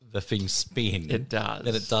 make the thing spin It does.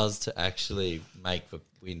 than it does to actually make the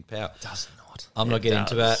wind power. Does not. I'm not getting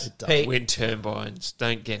into does. that. Pete, Wind turbines.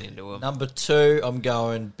 Don't get into them. number 2, I'm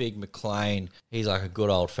going Big McLean. He's like a good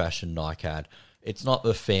old-fashioned NICAD. It's not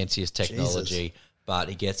the fanciest technology, but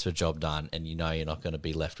he gets the job done, and you know you're not going to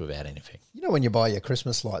be left without anything. You know when you buy your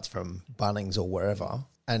Christmas lights from Bunnings or wherever,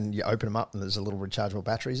 and you open them up and there's a little rechargeable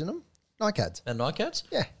batteries in them? NICADs. And NICADs?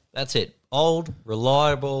 Yeah. That's it. Old,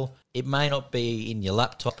 reliable. It may not be in your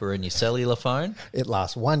laptop or in your cellular phone. It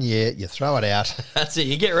lasts 1 year. You throw it out. That's it.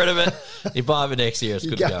 You get rid of it. You buy it next year. It's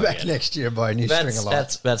You good go to go back again. next year and buy a new string of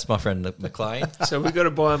lights. That's my friend McLean. So we've got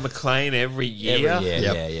to buy a McLean every year. Every year,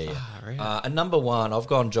 Yep. yeah. really? And number 1, I've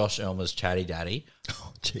gone Josh Elmer's Chatty Daddy.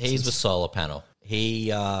 Jesus. He's the solar panel.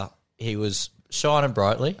 He was shining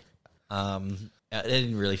brightly. I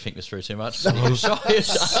didn't really think this through too much.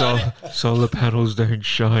 Solar panels don't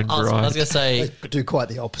shine I was going to say They do quite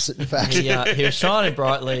the opposite, in fact. he was shining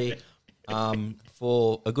brightly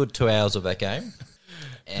for a good 2 hours of that game.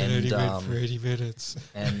 And 80 minutes.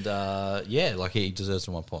 and like he deserves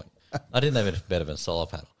 1 point. I didn't have it better than a solar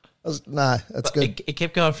panel. No, that's good. It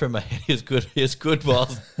kept going through my head. He was good while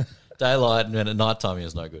daylight, and then at night time he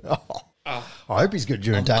was no good. I hope he's good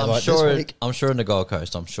during I'm daylight sure. this week. I'm sure in the Gold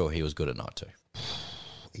Coast, I'm sure he was good at night too.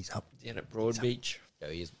 He's up. Down at Broadbeach. Yeah,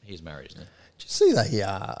 he's married, isn't he? Did you see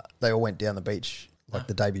they all went down the beach like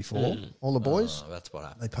the day before? All the boys? Oh, that's what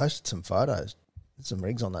happened. They posted some photos. There's some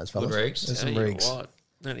rigs on those fellas. rigs. There's some Tell you rigs. what,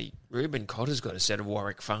 Reuben Cotter's got a set of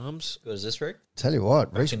Warwick Farms. Good as this, Rick? Tell you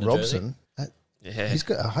what, Reece in the Robson, Yeah. he's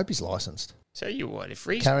got. I hope he's licensed. Tell you what, if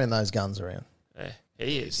Reece... Carrying those guns around.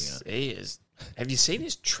 he is. Have you seen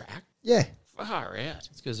his track? Yeah. Far out.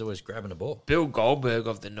 It's because they're always grabbing the ball. Bill Goldberg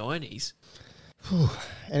of the 90s.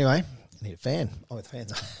 Anyway, I need a fan. Oh, with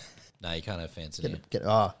fans. No, you can't have fans in here.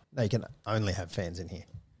 No, you can only have fans in here.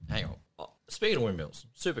 Hang on. Oh, speaking of windmills,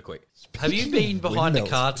 super quick. Have you been behind the windmills.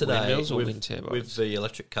 car today Windmills or with, wind turbines? with the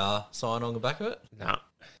electric car sign on the back of it? No.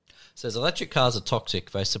 Says electric cars are toxic.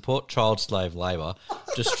 They support child slave labour,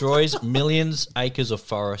 destroys millions acres of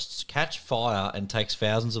forests, catch fire, and takes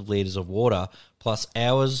thousands of litres of water, plus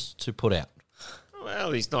hours to put out.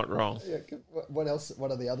 Well, he's not wrong. Yeah, what else?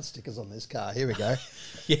 What are the other stickers on this car? Here we go.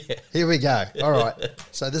 Yeah. Here we go. All right.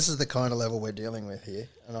 So this is the kind of level we're dealing with here.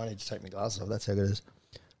 And I need to take my glasses off. That's how good it is.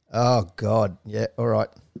 Oh, God. Yeah. All right.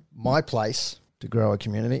 My place to grow a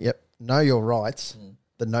community. Yep. Know Your Rights.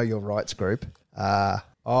 The Know Your Rights group.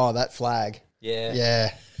 That flag. Yeah.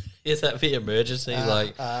 Yeah. Is that the emergency,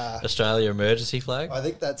 Australia emergency flag? I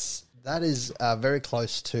think that is very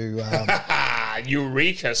close to...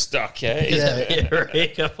 Eureka stuck, eh? yeah.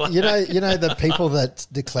 Eureka flag. You know the people that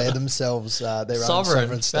declare themselves their own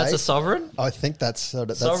sovereign state? That's a sovereign? I think that's sort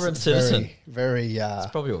of... Sovereign that's citizen. Very...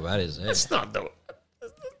 Probably what that is. Yeah. That's not the...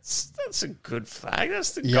 That's a good flag.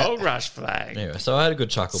 That's the Yeah. Gold Rush flag. Anyway, so I had a good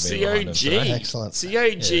chuckle being behind them today. COG. Excellent.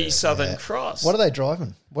 COG Southern Cross. What are they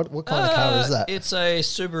driving? What kind of car is that? It's a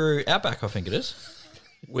Subaru Outback, I think it is.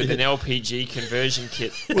 With an LPG conversion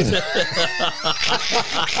kit.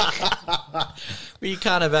 But you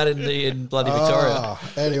can't have that in bloody Victoria.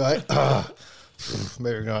 Anyway,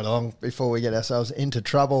 moving right along before we get ourselves into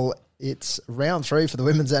trouble. It's round 3 for the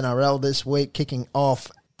women's NRL this week, kicking off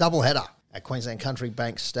doubleheader. at Queensland Country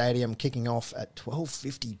Bank Stadium, kicking off at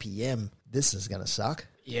 12:50 p.m. This is going to suck.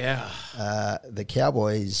 Yeah. The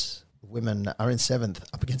Cowboys women are in 7th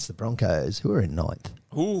up against the Broncos, who are in 9th.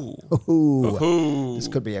 Ooh. Ooh. This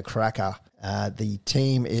could be a cracker. The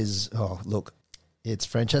team is, it's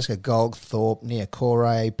Francesca Goldthorpe, Nia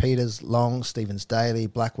Corey, Peters, Long, Stevens Daly,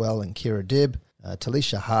 Blackwell and Kira Dibb,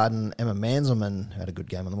 Talisha Harden, Emma Manzelman, who had a good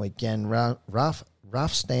game on the weekend, Ralph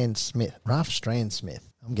Strand Smith.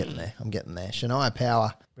 I'm getting there. Shania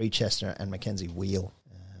Power, Bree Chester and Mackenzie Wheel.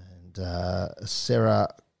 And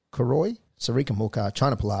Sarah Koroy, Sarika Muka,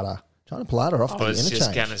 China Pilata. China Pilata off the interchange. I was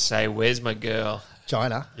just going to say, where's my girl?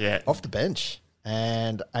 China. Yeah. Off the bench.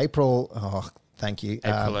 And April, thank you.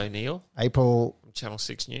 April O'Neill. April Channel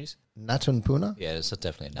 6 News. Natunpuna. Yeah, it's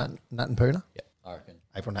definitely a nut. Natunpuna. Yeah, I reckon.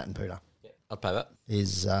 April Natunpuna. Yeah, I'd pay that.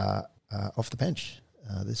 Is off the bench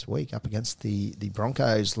this week up against the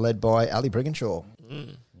Broncos led by Ali Brigginshaw.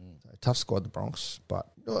 So, tough squad, the Bronx, but,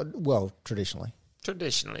 traditionally.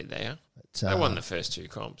 Traditionally, they are. But, They won the first 2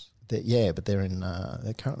 comps. but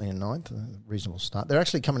they're currently in 9th. Reasonable start. They're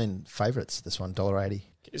actually coming in favourites, this one, $1.80.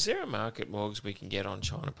 Is there a market, Morgs, we can get on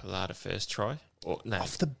China Pilata first try? Or no,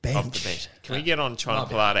 Off the bench. Can we get on China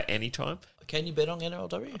Pilata anytime? Can you bet on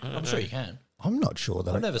NRLW? I'm sure you can. I'm not sure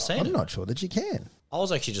that I've never seen I'm it. not sure that you can. I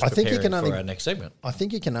was actually just I think you preparing can for only- our next segment. I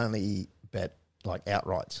think you can only bet like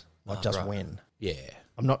outrights, like just right. win. Yeah.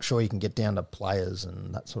 I'm not sure you can get down to players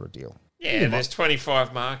and that sort of deal. Yeah, there's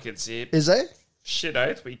 25 markets here. Is there? Shit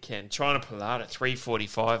oath, we can. China Pilata,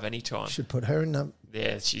 345 anytime. Should put her in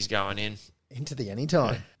Yeah, she's going in. into the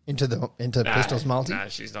anytime into Pistols multi. No,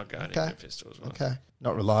 she's not going Okay. into Pistols multi. Okay,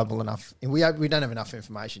 not reliable enough. We don't have enough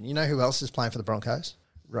information. You know who else is playing for the Broncos?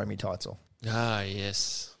 Romy Teitzel. Ah,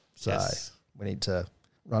 yes. So Yes. we need to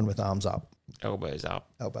run with arms up, Elbows up.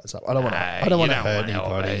 elbows up. I don't want to. Nah, I don't want you to hurt want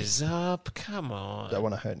anybody. Elbows up. Come on. Don't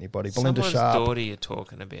want to hurt anybody. Belinda Someone's Sharp. daughter you're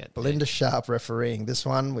talking about. Belinda Sharp refereeing this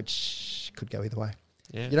one, which could go either way.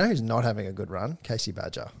 Yeah. You know who's not having a good run? Casey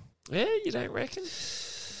Badger. Yeah, you don't reckon?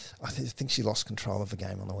 I think she lost control of the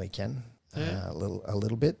game on the weekend. A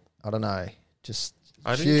little bit. I don't know. Just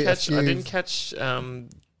I didn't catch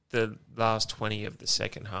the last 20 of the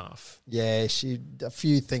second half. Yeah, a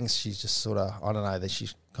few things she's just sort of, I don't know, that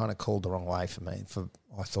she's kind of called the wrong way for me.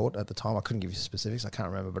 I thought at the time, I couldn't give you specifics, I can't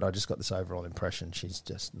remember, but I just got this overall impression she's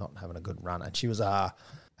just not having a good run. And she was a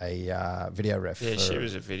video ref. Yeah, she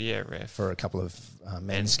was a video ref. For a couple of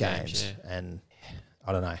men's games. Yeah. And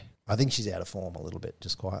I don't know. I think she's out of form a little bit,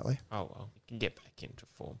 just quietly. Oh, well, you can get back into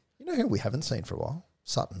form. You know who we haven't seen for a while?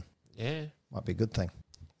 Sutton. Yeah. Might be a good thing.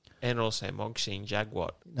 And also Mogshin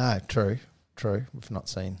Jaguar. No, true. We've not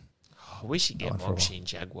seen. Oh, we should get Going for a Mogshin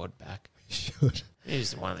Jaguar back. Should.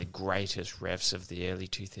 He's one of the greatest refs of the early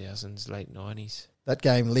 2000s, late 90s. That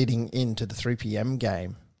game leading into the 3 p.m.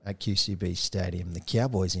 game at QCB Stadium. The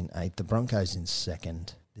Cowboys in 8th, the Broncos in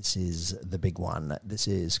 2nd. This is the big one. This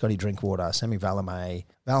is Scotty Drinkwater, Sammy Valame,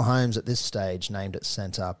 Val Holmes at this stage named at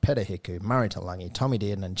centre, Peter Hiku, Murray Talangi, Tommy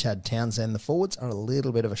Dearden and Chad Townsend. The forwards are a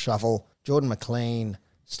little bit of a shuffle. Jordan McLean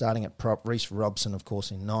starting at prop, Reece Robson, of course,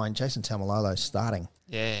 in 9. Jason Taumalolo starting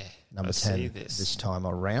Yeah. number I 10 see this time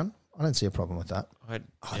around. I don't see a problem with that.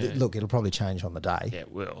 Look, it'll probably change on the day. Yeah,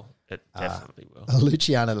 it will. It definitely will.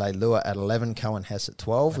 Luciano Leilua at 11, Cohen Hess at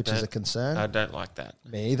 12, which is a concern. I don't like that.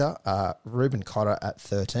 Me either. Ruben Cotter at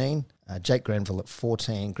 13. Jake Grenville at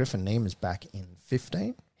 14. Griffin Neiman's back in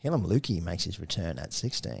 15. Hillam Lukey makes his return at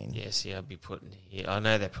 16. Yeah, see, I'd be putting here. I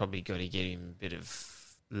know they probably got to get him a bit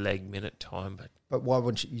of leg minute time, but why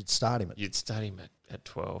wouldn't you'd start him you'd start him at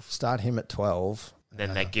 12. Start him at 12.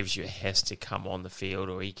 Then that gives you a Hess to come on the field,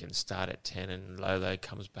 or he can start at 10 and Lolo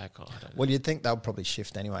comes back on. I don't know. Well, you'd think they'll probably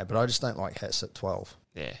shift anyway, but I just don't like Hess at 12.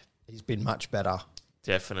 Yeah, He's been much better.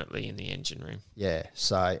 definitely in the engine room. Yeah.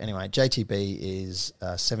 So anyway, JTB is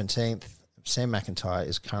 17th. Sam McIntyre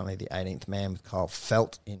is currently the 18th man with Kyle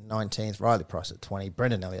Felt in 19th. Riley Price at 20.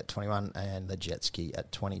 Brendan Elliott at 21. And the jet ski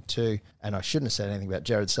at 22. And I shouldn't have said anything about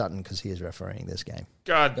Jared Sutton because he is refereeing this game.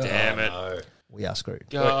 God damn it. No. We are screwed.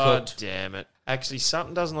 God damn it. Actually,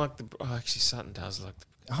 Sutton doesn't like the... Oh, actually, Sutton does like the...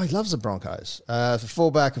 Oh, he loves the Broncos. The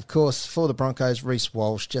fullback, of course, for the Broncos, Reece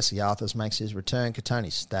Walsh. Jesse Arthurs makes his return. Katoni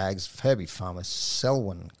Staggs, Herbie Farmer,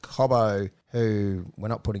 Selwyn Cobbo, who we're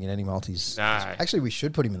not putting in any multis. No. Actually, we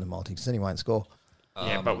should put him in the multis because then he won't score.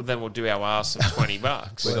 Yeah, but then we'll do our ass of $20.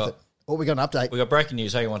 Worth it. Oh, we got an update. We got breaking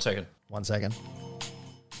news. Hang on 1 second. 1 second.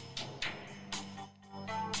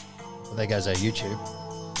 Well, there goes our YouTube.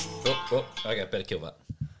 Oh, okay, better kill that.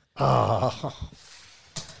 Oh.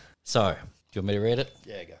 So, do you want me to read it?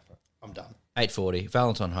 Yeah, go for it. I'm done. 8:40.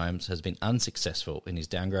 Valentine Holmes has been unsuccessful in his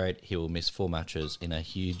downgrade. He will miss 4 matches in a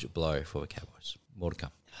huge blow for the Cowboys. More to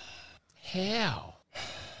come. How?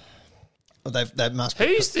 Well, they must be,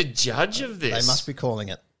 Who's the judge of this? they must be calling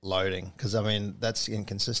it loading because, I mean, that's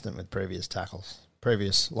inconsistent with previous tackles.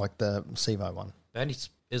 Like the Sevo one. And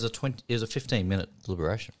is a 15-minute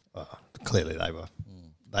deliberation. Clearly they were.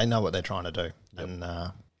 They know what they're trying to do. And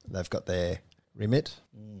they've got their remit,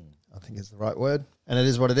 I think is the right word. And it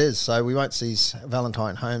is what it is. So we won't see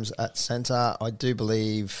Valentine Holmes at centre. I do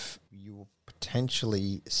believe you will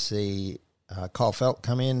potentially see Kyle Felt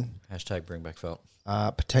come in. Hashtag bring back Felt.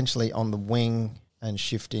 Potentially on the wing and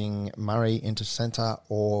shifting Murray into centre,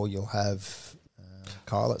 or you'll have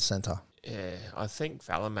Kyle at centre. Yeah, I think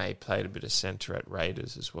Valemay played a bit of centre at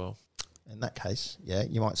Raiders as well. In that case, yeah,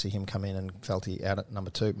 you might see him come in and Felty out at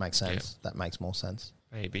number 2. Makes sense. Yeah. That makes more sense.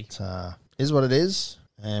 Maybe. It is what it is,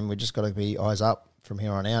 and we just got to be eyes up from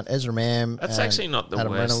here on out. Ezra Mam. That's actually not the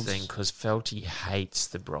Adam worst Reynolds. thing because Felty hates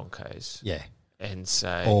the Broncos. Yeah. And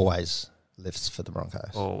so... Always lifts for the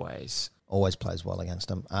Broncos. Always plays well against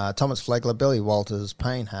them. Thomas Flegler, Billy Walters,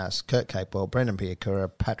 Payne Haas, Kurt Capewell, Brendan Piakura,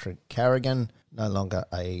 Patrick Carrigan. No longer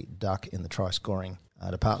a duck in the try-scoring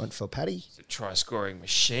department for Paddy. It's a try-scoring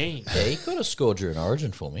machine. Yeah, he could have scored during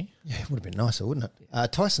Origin for me. Yeah, it would have been nicer, wouldn't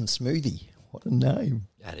it? Tyson Smoothie. What a name.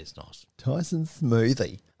 That is nice. Tyson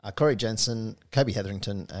Smoothie. Corey Jensen, Kobe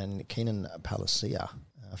Hetherington, and Keenan Palacia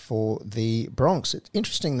for the Bronx. It's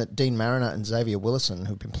interesting that Dean Mariner and Xavier Willison,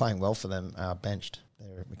 who've been playing well for them, are benched.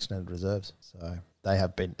 They're extended reserves. So they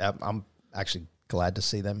have been... I'm actually glad to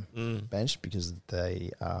see them benched because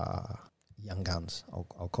they are young guns,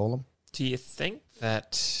 I'll call them. Do you think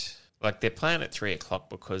that... Like, they're playing at 3 o'clock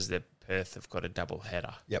because they're Perth have got a double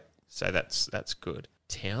header. Yep. So that's good.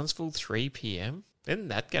 Townsville, 3 p.m? Isn't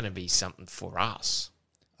that going to be something for us?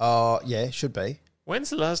 Yeah, should be. When's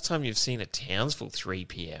the last time you've seen a Townsville 3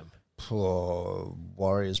 p.m?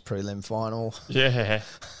 Warriors prelim final. Yeah.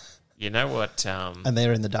 You know what? And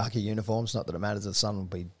they're in the darker uniforms. Not that it matters. The sun will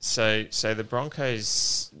be... So the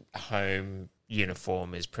Broncos' home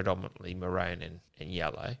uniform is predominantly maroon and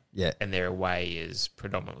yellow. Yeah. And their away is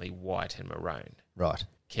predominantly white and maroon. Right.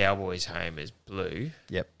 Cowboys' home is blue.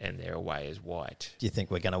 Yep. And their away is white. Do you think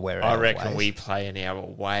we're going to wear it? I reckon we play in our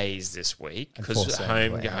aways this week because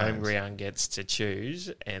home ground gets to choose,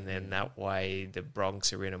 and then that way the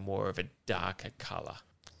Bronx are in a more of a darker colour.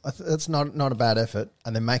 That's not a bad effort,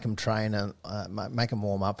 and then make them train and make them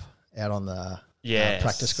warm up out on the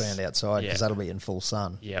practice ground outside because that'll be in full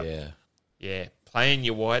sun. Yep. Yeah. Playing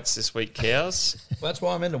your whites this week, cows. Well, that's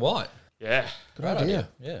why I'm into white. Yeah. Good idea.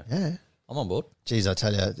 Yeah. Yeah. I'm on board. Geez, I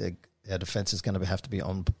tell you, our defence is going to have to be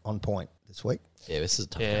on point this week. Yeah, this is a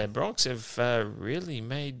tough. Yeah, Bronx have really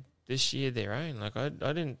made this year their own. Like I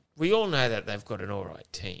didn't. We all know that they've got an all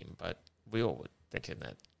right team, but we all were thinking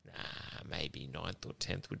that maybe 9th or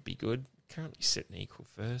 10th would be good. Currently sitting equal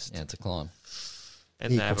first. Yeah, it's a climb.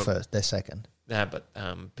 And Equal first, they're second. No, but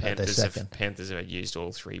Panthers second. Panthers have used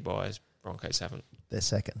all 3 buys. Broncos haven't. They're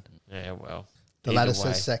second. Yeah, well. The ladder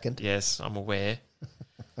says second. Yes, I'm aware.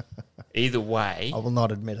 Either way. I will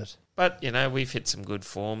not admit it. But, we've hit some good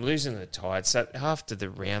form. Losing the Tides, that after the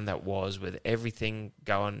round that was with everything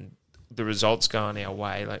going, the results going our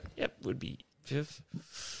way, would be fifth.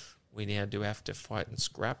 We now do have to fight and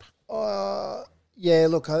scrap. Yeah,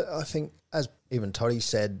 look, I think, as even Toddy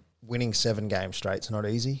said, winning 7 games straight's not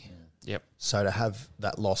easy. Yep. So to have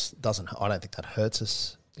that loss I don't think that hurts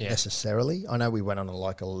us necessarily. I know we went on a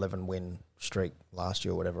 11-win streak last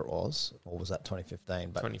year or whatever it was. Or was that 2015?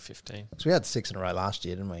 But 2015. So we had 6 in a row last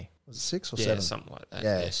year, didn't we? Was it 6 or 7? Yeah, something like that.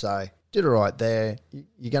 Yeah, so did all right there.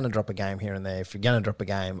 You're going to drop a game here and there. If you're going to drop a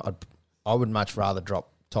game, I would much rather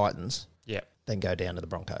drop Titans than go down to the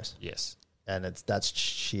Broncos. Yes. And that's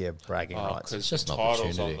sheer bragging rights. It's just the an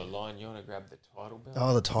title's opportunity. on the line. You want to grab the title belt?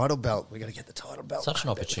 Oh, the title belt. We got to get the title belt. Such an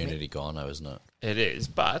opportunity gone, though, isn't it? It is,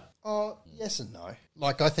 but... Oh, yes and no.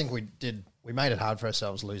 I think we made it hard for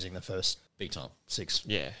ourselves losing the first Big time. 6,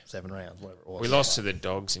 7 rounds, whatever it was. We lost to the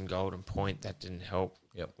Dogs in Golden Point. That didn't help.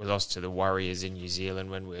 Yep. We lost to the Warriors in New Zealand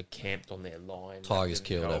when we were camped on their line. Tigers That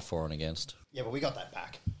didn't killed help. our for and against. Yeah, but we got that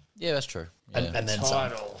back. Yeah, that's true. Yeah. And then some.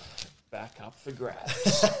 Title back up for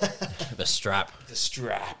grabs. The strap. The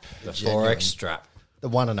strap. The 4X strap. The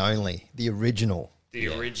one and only, the original, The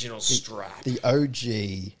original strap. the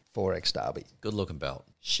OG 4X Derby. Good looking belt.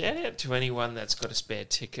 Shout out to anyone that's got a spare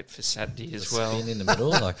ticket for Saturday as well. Spin in the middle,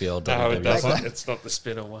 like the old No, it WWE. doesn't. It's not the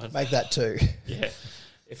spinner one. Make that 2. Yeah.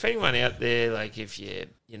 If anyone out there, if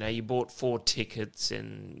you bought 4 tickets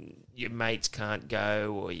and your mates can't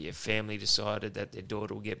go, or your family decided that their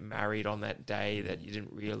daughter will get married on that day that you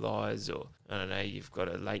didn't realise, or, I don't know, you've got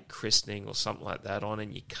a late christening or something like that on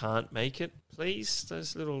and you can't make it, please,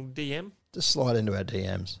 those little DM. Just slide into our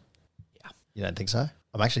DMs. Yeah. You don't think so?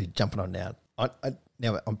 I'm actually jumping on now.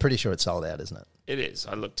 Now I'm pretty sure it's sold out, isn't it? It is.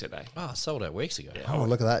 I looked today. Oh, sold out weeks ago. Yeah. Oh,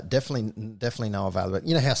 look at that. Definitely no availability.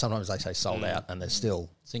 You know how sometimes they say sold out and there's still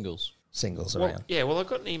Singles. singles Well, around. yeah, well, I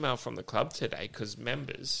got an email from the club today because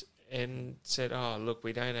members and said, "Oh, look,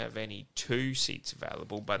 we don't have any 2 seats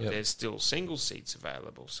available, but there's still single seats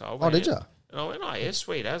available." So I went did in, ya? And I went, "Oh, yeah,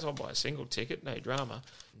 sweet as. I'll buy a single ticket, no drama."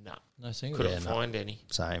 No, No singles. couldn't find any.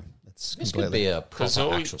 Same. It's This completely. could be a Because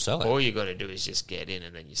proper actual sellout. all you got to do is just get in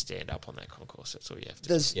and then you stand up on that concourse. That's all you have to do.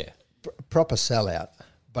 There's Yeah. proper sellout,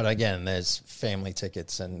 but again, there's family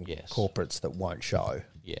tickets and Yes. corporates that won't show.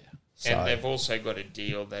 Yeah. So And they've also got a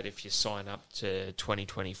deal that if you sign up to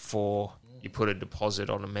 2024, you put a deposit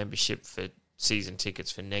on a membership for season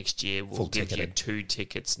tickets for next year. We'll Full give ticketing. you 2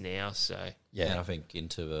 tickets now. So And yeah, I think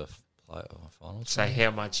into the finals. say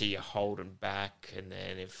how much are you holding back? And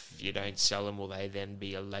then if you don't sell them, will they then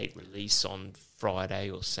be a late release on Friday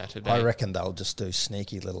or Saturday? I reckon they'll just do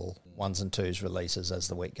sneaky little 1s and 2s releases as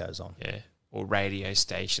the week goes on. Yeah. Or radio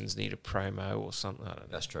stations need a promo or something. I don't know.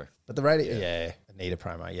 That's true. But the radio, need a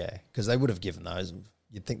promo, because they would have given those.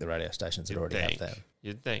 You'd think the radio stations would already have them.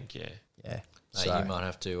 You'd think, yeah. Yeah. Hey, So you might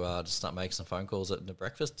have to just start making some phone calls at the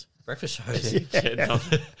breakfast shows. Yeah, no.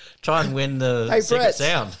 Try and win the Hey, secret Brett.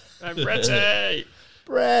 sound. Hey, Bretty!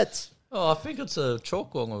 Brett. Oh, I think it's a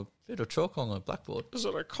bit of chalk on a blackboard. Is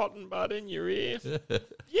it a cotton bud in your ear?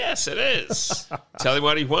 Yes, it is. Tell him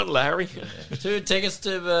what he won, Larry. 2 tickets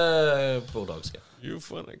to the Bulldogs game.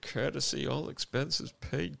 You've won a courtesy, all expenses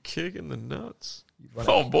paid kick in the nuts.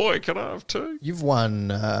 Oh boy, can I have 2? You've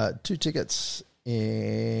won 2 tickets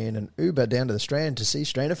in an Uber down to the Strand to see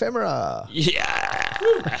Strand Ephemera.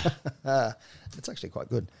 Yeah. It's actually quite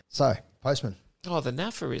good. So, Postman, Oh, the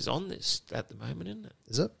NAFA is on this at the moment, isn't it?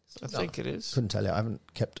 is it? I think it is. Couldn't tell you. I haven't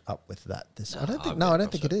kept up with that. I don't think. I've No, I got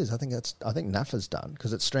don't think it is. I think NAFA's done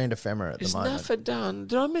because it's Strand Ephemera at Is the moment. NAFA done?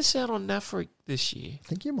 Did I miss out on NAFA this year? I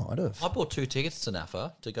think you might have. I bought 2 tickets to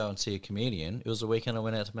NAFA to go and see a comedian. It was the weekend I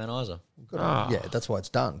went out to Mount Isa. Yeah, that's why it's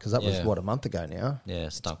done because that was Yeah. a month ago now. Yeah,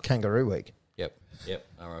 stunk. Kangaroo Week. Yep.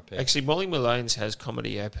 RIP. Actually, Molly Malone's has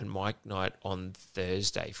comedy open mic night on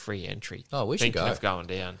Thursday, free entry. Oh, we should Thinking go. of going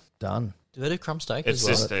down. Done. Do they do crumb steak It's as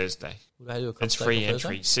well? this Thursday. Would they do a crumb It's steak free on Thursday?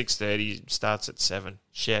 entry. 6:30 starts at 7.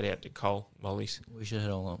 Shout out to Cole Molly's. We should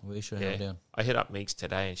head on. We should head Yeah, down. I hit up Meeks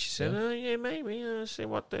today and she said, "Oh yeah, maybe see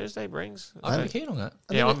what Thursday brings." I'd be keen on that.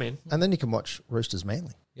 And Yeah, then I'm in. And then you can watch Roosters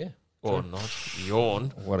Manly. Yeah. Or not.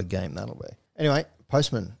 Yawn. What a game that'll be. Anyway,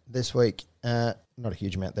 Postman this week. Not a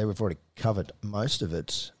huge amount there. We've already covered most of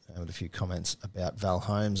it with a few comments about Val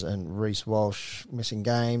Holmes and Reece Walsh missing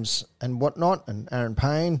games and whatnot, and Aaron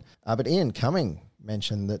Payne. But Ian Cumming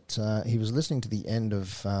mentioned that he was listening to the end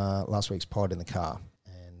of last week's pod in the car.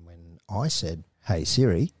 And when I said, "Hey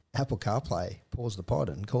Siri," Apple CarPlay paused the pod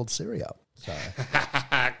and called Siri up. So,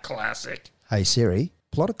 Classic. "Hey Siri,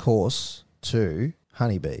 plot a course to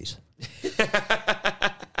honeybees."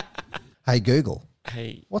 "Hey Google,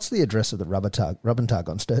 Hey, what's the address of the rub and tug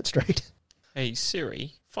on Sturt Street?" hey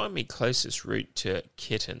Siri, find me closest route to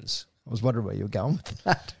kittens. I was wondering where you were going with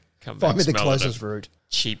that. Come Find back me the smelling closest of route.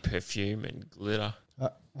 cheap perfume and glitter.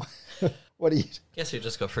 What do you... Guess who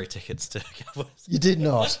just got free tickets to Cowboys? You did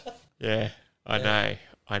not. Yeah, I know.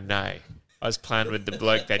 I was playing with the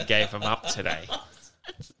bloke that gave him up today.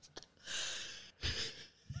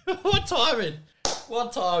 What timing?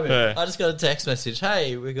 Yeah. I just got a text message.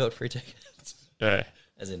 Hey, we got free tickets. Yeah,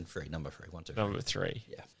 As in free, number 3, 1, 2. number 3.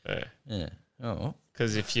 Yeah. Yeah. Oh.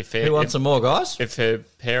 Because if you Who wants some more, guys? if her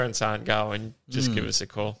parents aren't going, just give us a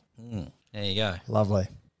call. There you go. Lovely.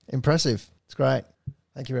 Impressive. It's great.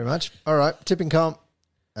 Thank you very much. All right, tipping comp.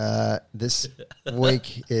 This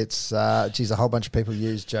week, it's, a whole bunch of people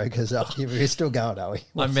use jokers. Oh, we're still going, are we?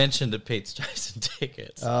 I mentioned that Pete's chasing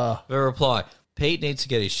tickets. The reply, Pete needs to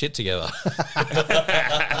get his shit together.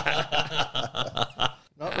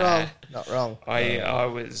 Not wrong. Not wrong. I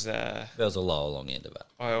was There was a lower long end of it.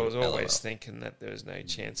 I was LOL. always thinking that there was no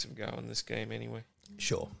chance of going this game anyway.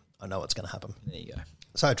 Sure. I know what's going to happen. There you go.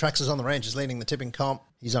 So Traxxas on the range is leading the tipping comp.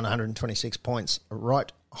 He's on 126 points.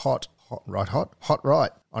 Right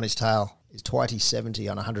on his tail is Twitey 70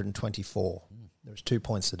 on 124. There's 2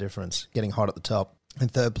 points the difference. Getting hot at the top. In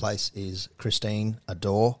third place is Christine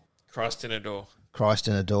Adore. Christ in a door. Christ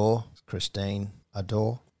in Adore. Christine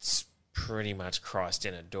Adore. It's pretty much Christ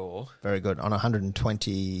in a door. Very good. On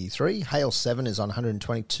 123. Hale 7 is on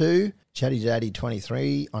 122. Chatty Daddy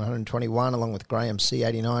 23 on 121, along with Graham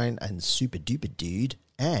C89 and Super Duper Dude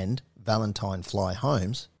and Valentine Fly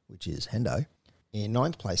Holmes, which is Hendo. In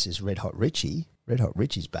ninth place is Red Hot Richie Red Hot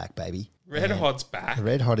Richie's back, baby. Red Hot's back. The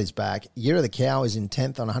Red Hot is back. Year of the Cow is in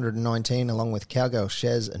 10th on 119, along with Cowgirl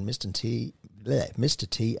Shez and Mr.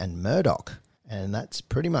 T and Murdoch. And that's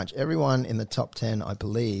pretty much everyone in the top 10, I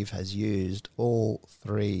believe, has used all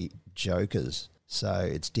 3 jokers. So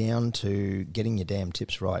it's down to getting your damn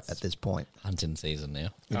tips right at this point. Hunting season now.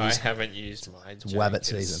 I haven't used my It's Wabbit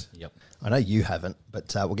season. Yep. I know you haven't,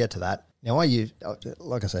 but we'll get to that. Now,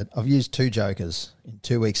 like I said, I've used 2 jokers in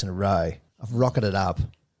 2 weeks in a row. I've rocketed up.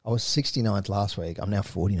 I was 69th last week. I'm now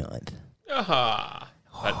 49th.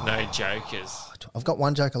 But no jokers. I've got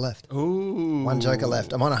 1 joker left. Ooh. 1 joker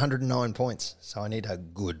left. I'm on 109 points, so I need a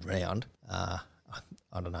good round. I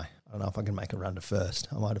don't know. I don't know if I can make a run to first.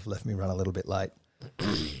 I might have left me run a little bit late.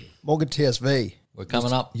 Morgan TSV. We're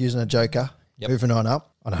coming up. Using a joker. Yep. Moving on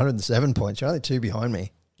up on 107 points. You're only 2 behind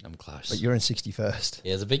me, I'm close. but you're in 61st.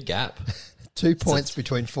 Yeah, there's a big gap. 2 points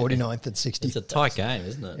between 49th and 60th. It's a tight game,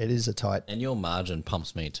 isn't it? It is a tight. And your margin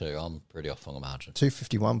pumps me too. I'm pretty off on a margin.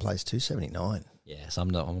 251 plays 279. Yes, I'm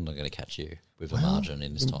not going to catch you with a margin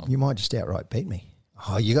in this time. You might just outright beat me.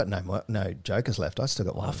 Oh, you got no jokers left. I still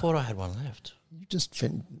got one. I thought I had one left. You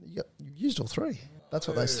used all 3. That's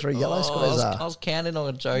what those 3 yellow squares I are. was counting on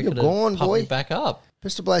a joker You're to gone, pump boy. me back up.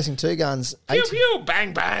 Pistol Blazing 2 guns. Pew, pew,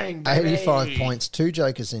 bang, bang, baby. 85 points. 2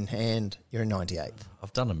 jokers in hand. You're in 98th.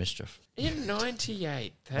 I've done a mischief. In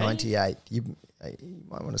 98, hey? 98. You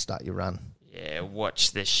might want to start your run. Yeah,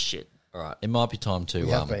 watch this shit. All right, it might be time We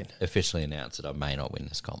have to been. officially announce that I may not win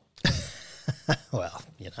this comp. Well,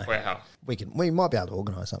 you know, Wow. we might be able to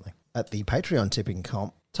organise something at the Patreon tipping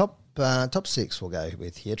comp. Top 6 we'll go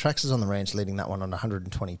with here. Traxxas on the Ranch leading that one on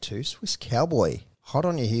 122. Swiss Cowboy hot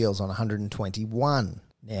on your heels on 121.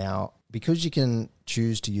 Now, because you can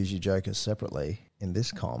choose to use your jokers separately in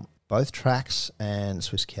this comp, both Trax and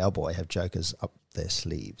Swiss Cowboy have jokers up their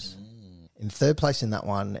sleeves. In 3rd place in that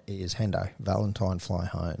one is Hendo, Valentine Fly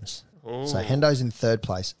Homes. So Hendo's in 3rd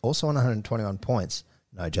place, also on 121 points.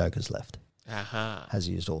 No jokers left. Has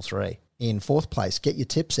used all 3. In 4th place, Get Your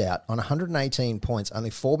Tips Out on 118 points, only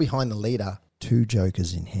 4 behind the leader. 2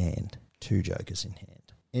 jokers in hand. 2 jokers in hand.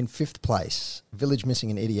 In 5th place, Village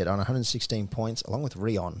Missing an Idiot on 116 points, along with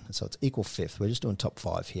Rion. So it's equal 5th. We're just doing top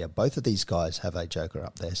 5 here. Both of these guys have a joker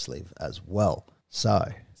up their sleeve as well.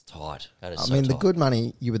 So, It's tight. That is I so mean, the tight. good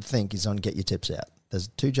money you would think is on Get Your Tips Out. There's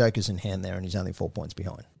 2 jokers in hand there, and he's only 4 points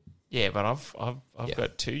behind. Yeah, but I've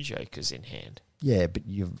got 2 jokers in hand. Yeah, but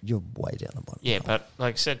you're way down the bottom. Yeah, but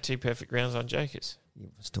like I said, 2 perfect rounds on jokers. You're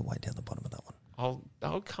still way down the bottom of that one.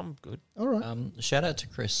 I'll come good. All right. Shout out to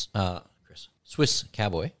Chris, Swiss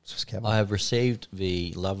Cowboy. Swiss Cowboy. I have received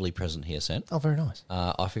the lovely present here sent. Oh, very nice.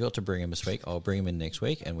 I forgot to bring him this week. I'll bring him in next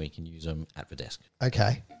week, and we can use him at the desk.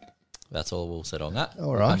 Okay. That's all we'll set on that. All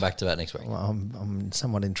We'll right. come back to that next week. Well, I'm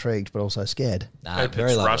somewhat intrigued, but also scared. Hope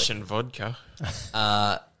very it's lovely. Russian vodka.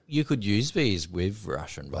 You could use these with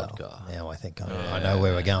Russian vodka. Now I think I know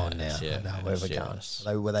where we're going now. yes, I know where we're yes.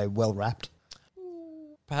 going. Were they well wrapped?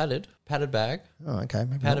 Padded bag. Oh, okay.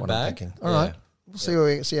 Maybe Padded not what I'm bag. thinking. All Yeah. right.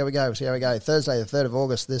 We'll see how we go. Thursday, the 3rd of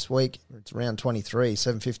August this week. It's round 23,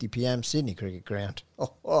 7:50 p.m. Sydney Cricket Ground.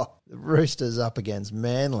 The Roosters up against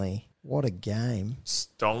Manly. What a game.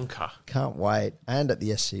 Stonker. Can't wait. And at the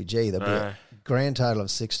SCG, there'll be a grand total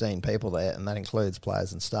of 16 people there, and that includes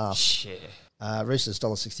players and staff. Shit. Roosters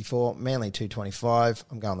 $1.64, Manly $2.25.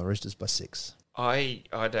 I'm going the Roosters by 6. I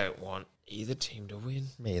don't want either team to win.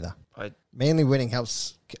 Me either. I Manly winning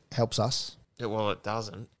helps us. well, it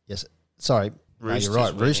doesn't. Yes. Sorry. No, Roosters you're right.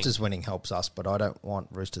 winning. Roosters winning helps us, but I don't want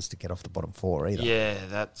Roosters to get off the bottom 4 either. Yeah,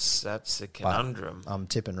 that's the conundrum. I'm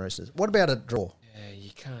tipping Roosters. What about a draw? Yeah, you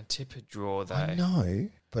can't tip a draw though. I know,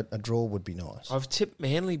 but a draw would be nice. I've tipped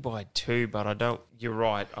Manly by 2, but I don't. You're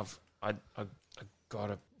right. I got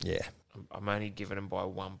to. Yeah. I'm only giving them by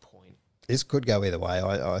 1 point. This could go either way.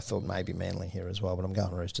 I thought maybe Manly here as well, but I'm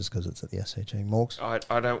going Roosters because it's at the SCG. Morgs?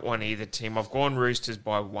 I don't want either team. I've gone Roosters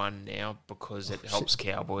by 1 now because it helps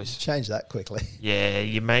Cowboys. Change that quickly. Yeah,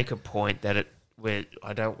 you make a point that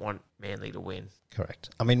I don't want Manly to win. Correct.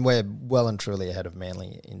 I mean, we're well and truly ahead of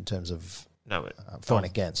Manly in terms of No, for and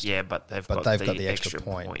against. Yeah, but they've But got they've the extra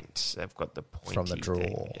point points. They've got the point from the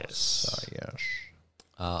draw. Yes. So, yes.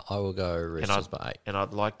 I will go Roosters by 8. And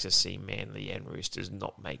I'd like to see Manly and Roosters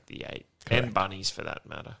not make the 8. And Bunnies for that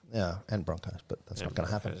matter. Yeah, and Broncos, but that's not going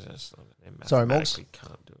to happen. They Sorry, Morgs? mathematically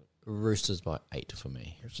can't do it. Roosters by 8 for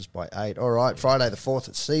me. It's just by 8. All right, Friday the 4th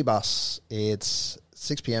at Seabus. It's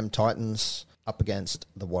 6 p.m. Titans up against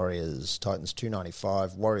the Warriors. Titans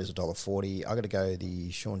 $2.95, Warriors $1.40. I got to go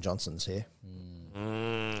the Sean Johnsons here.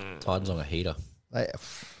 Titans on a heater. They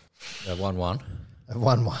They're 1-1. have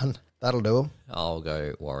 1-1. That'll do them. I'll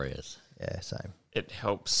go Warriors. Yeah, same. it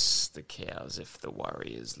helps the Cows if the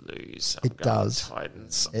Warriors lose. So It does.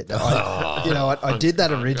 Titans. You know what? I did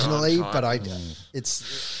that I'm going originally, but Titans.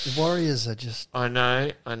 it's the Warriors are just I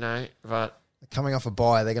know, but coming off a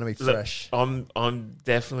bye. They're going to be look, fresh. I'm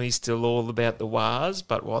definitely still all about the Wars,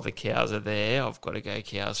 but while the Cows are there, I've got to go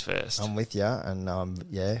Cows first. I'm with you, and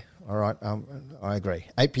yeah, all right, I agree.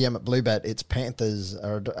 8 p.m. at Bluebet, it's Panthers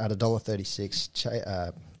are at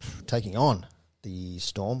 $1.36, taking on the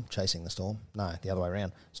Storm, chasing the Storm. No, the other way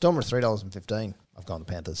around. Storm are $3.15. I've gone the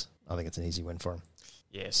Panthers. I think it's an easy win for them.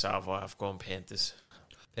 Yeah, so have I. I've gone Panthers.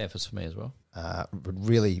 Panthers for me as well. But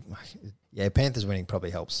really, yeah, Panthers winning probably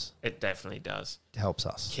helps It definitely does.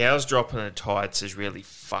 us. Cows dropping the Tides has really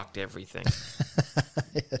fucked everything.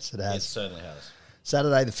 Yes, it It has. certainly has.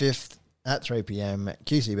 Saturday the 5th at 3 p.m.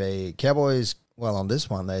 QCB. Cowboys, well, on this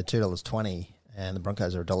one, they're $2.20 and the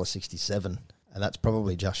Broncos are $1.67, and that's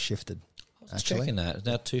probably just shifted. I was checking that. It's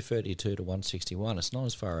now 232 to 161. It's not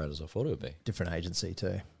as far out as I thought it would be. Different agency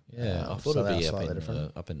too. Yeah, I thought so it'd be they are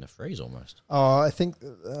slightly up in the freeze almost. Oh, I think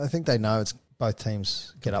they know it's both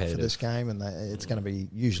teams get up for Competitive. this game, and it's going to be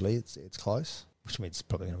usually it's close, which means it's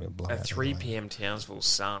probably going to be a blowout. At 3 anyway. p.m. Townsville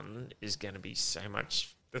Sun is going to be so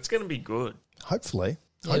much. That's going to be good. Hopefully,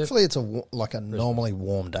 Yeah. hopefully it's like a normally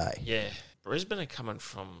warm day. Yeah. Brisbane are coming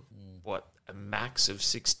from, a max of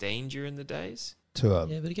 16 during the days? To a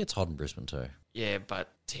Yeah, but it gets hot in Brisbane too. Yeah, but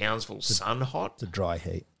Townsville Sun hot? the dry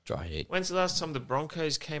heat. Dry heat. When's the last time the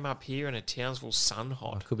Broncos came up here in a Townsville Sun It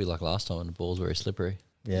hot? could be like last time when the ball's very slippery.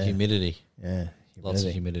 Yeah. Humidity. Yeah, Lots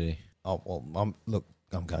of humidity. Oh well,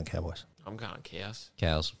 I'm going Cowboys. I'm going Cows.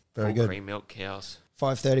 Cows. Very Full good. cream milk Cows.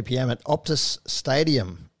 5:30 p.m. at Optus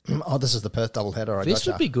Stadium. Oh, this is the Perth doubleheader. I This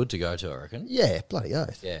gotcha. would be good to go to, I reckon. Yeah, bloody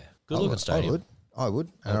oath. Yeah. Good looking stadium. I would.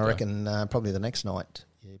 And I Okay. reckon probably the next night,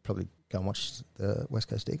 you probably go and watch the West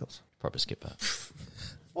Coast Eagles. Probably skip that.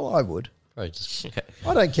 Well, I would. Probably just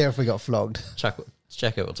I don't care if we got flogged.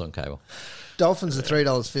 check out what's on cable. Dolphins are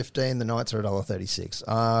 $3.15. The Knights are $1.36.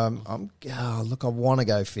 Look, I want to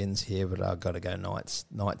go Finns here, but I've got to go Knights.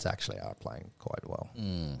 Knights actually are playing quite well.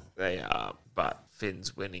 They are, but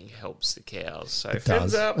Finn's winning helps the Cows. So It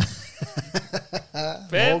Finn's does. up.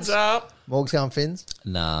 Finn's up. Morg's going Finns.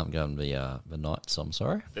 Nah, I'm going the Knights, I'm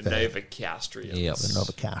sorry. The Nova Castrians. Yep. The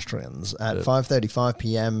Novocastrians at 5:35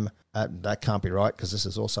 p.m. That can't be right because this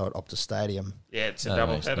is also at Optus Stadium. Yeah, it's a That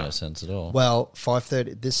double makes no header. sense at all. Well,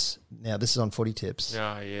 5:30. This is on Footy Tips.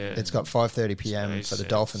 Oh, yeah. It's got 5:30 p.m. Makes for the sense.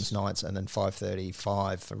 Dolphins Knights, and then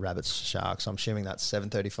 5:35 for Rabbits Sharks. I'm assuming that's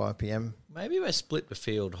 7:35 p.m. Maybe they split the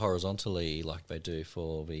field horizontally like they do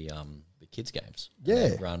for the kids' games. And Yeah.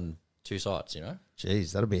 they run two sides, you know?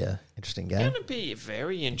 Jeez, that'll be an interesting It's game. going to be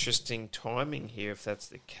very interesting timing here if that's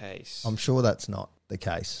the case. I'm sure that's not the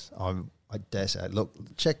case. I dare say. Look,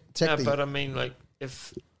 check No, the. but I mean, like,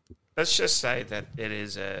 if let's just say that it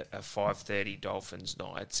is a 5:30 Dolphins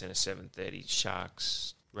Knights and a 7:30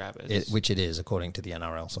 Sharks Rabbits, which it is according to the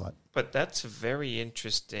NRL site. but that's a very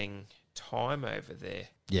interesting time over there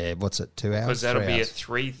Yeah, what's it? 2 hours. because that'll 3 be a hours?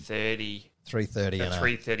 3:30. 3:30 A and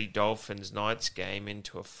 3:30 Dolphins Knights game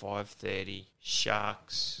into a 5:30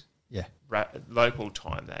 Sharks yeah, local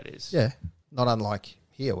time. That is. yeah. Not unlike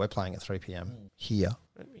here, we're playing at 3 p.m. here.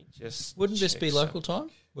 Let me just. Wouldn't this check be local something.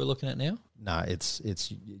 time we're looking at now? No, it's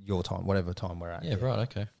your time, whatever time we're at. Yeah, right,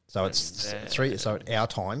 okay. So it's And, 3. So at our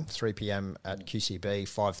time, 3 p.m. at QCB,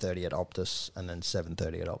 5:30 at Optus, and then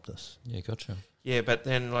 7:30 at Optus. Yeah, gotcha. Yeah, but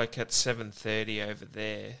then like at 7:30 over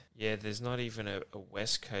there, yeah, there's not even a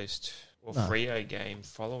West Coast or No. Freo game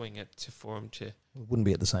following it for them to. It wouldn't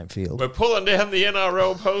be at the same field. We're pulling down the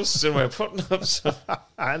NRL posts and we're putting up some.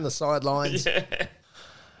 And the sidelines.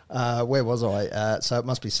 Yeah. Where was I? So it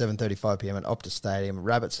must be 7:35 p.m. at Optus Stadium.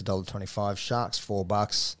 Rabbits $1.25, Sharks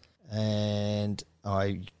 $4, and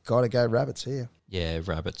I got to go Rabbits here. Yeah,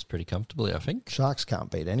 Rabbits pretty comfortably, I think. Sharks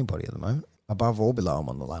can't beat anybody at the moment, above or below them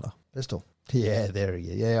on the ladder. Pistol. Yeah, there he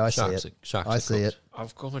is. Yeah, I Sharks see it. Sharks I are see cooked. it.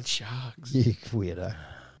 I've gone Sharks. You weirdo.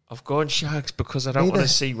 I've gone Sharks because I don't want Neither.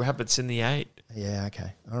 to see Rabbits in the 8. Yeah,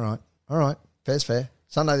 okay. All right. Fair's fair.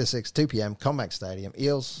 Sunday the 6th, 2 p.m, Combank Stadium.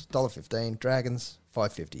 Eels, $1.15. Dragons,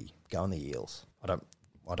 $5.50. Going the Eels. I don't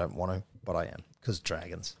want to, but I am. Because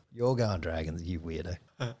Dragons. You're going Dragons, you weirdo.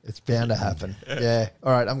 It's bound to happen. Yeah.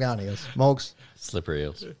 All right, I'm going Eels. Morgs, Slippery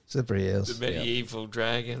Eels. slippery Eels. The medieval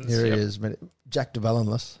dragons. Here Yep. he is. Jack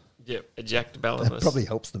DeBellinless. Yep, a Jack That DeBellinus. probably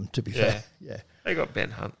helps them, to be fair. Yeah. They got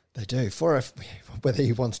Ben Hunt. They do. Whether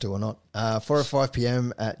he wants to or not. 4 or 5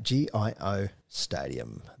 p.m. at GIO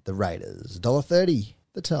Stadium. The Raiders, $1.30.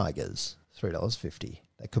 The Tigers, $3.50.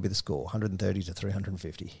 That could be the score, 130 to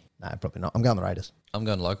 350. No, probably not. I'm going the Raiders. I'm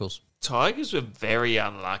going locals. Tigers were very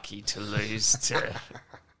unlucky to lose to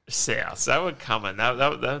South. They were coming.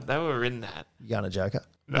 They were in that. You going to Joker?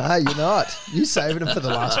 No, you're not. You saving them for the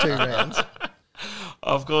last 2 rounds.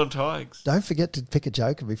 I've gone Tigers. Don't forget to pick a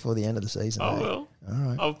Joker before the end of the season. I eh? will. All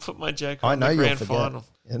right. I'll put my Joker I on know the you'll grand forget. final.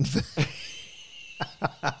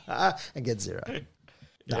 And get 0. Yeah,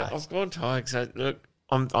 No. I've gone Tigers. Look,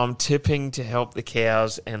 I'm tipping to help the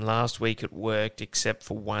Cows, and last week it worked, except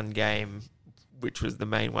for one game, which was the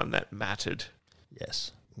main one that mattered.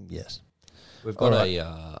 Yes. We've got All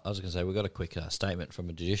right. we've got a quick statement from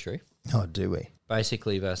the judiciary. Oh, do we?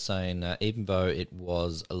 Basically, they're saying even though it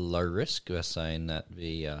was a low risk, they're saying that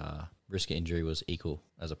the risk of injury was equal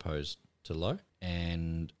as opposed to low.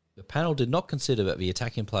 And the panel did not consider that the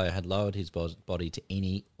attacking player had lowered his body to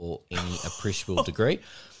any appreciable degree.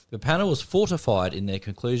 The panel was fortified in their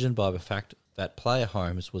conclusion by the fact that player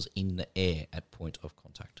Holmes was in the air at point of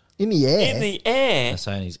contact. In the air? In the air. They're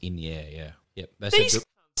saying he's in the air, yeah. Yep. These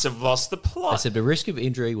cunts have lost the They plot. said the risk of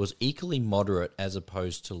injury was equally moderate as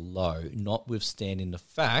opposed to low, notwithstanding the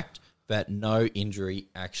fact that no injury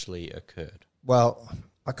actually occurred. Well,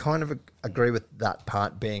 I kind of agree with that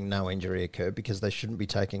part being no injury occurred because they shouldn't be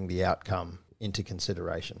taking the outcome into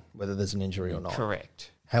consideration, whether there's an injury or not.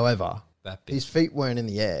 Correct. However, That bit. his feet weren't in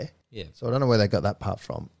the air. Yeah. So I don't know where they got that part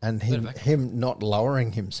from. And him not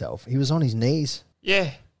lowering himself, he was on his knees.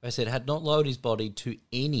 Yeah. They said had not lowered his body to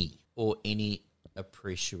any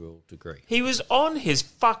appreciable degree. He was on his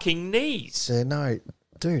fucking knees. So no,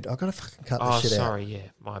 dude, I gotta fucking cut this shit sorry. Yeah,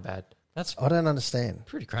 my bad. That's out. I don't understand.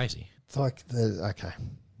 pretty crazy. It's like okay,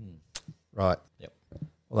 right. Yep.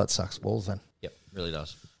 Well, that sucks balls then. Yep, really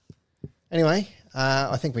does. Anyway,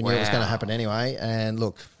 I think we knew it was going to Wow. happen anyway. And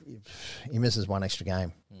look, he misses one extra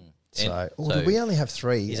game. So, so did we only have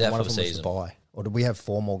 3 he's and out one for of the them was the season. bye? Or did we have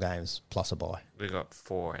 4 more games plus a bye? We got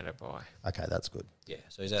 4 and a bye. Okay, that's good. Yeah,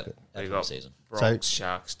 so he's out for We the got season. Bronx,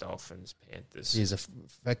 Sharks, Dolphins, Panthers. He's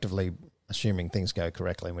effectively assuming things go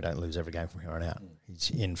correctly and we don't lose every game from here on out. He's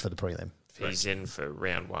in for the prelim. He's in for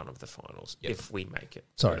round 1 of the finals if we make it.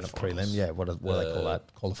 Sorry, to not the finals. prelim. Yeah, what do they call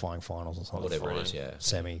that? Qualifying finals or something. Whatever it is, yeah.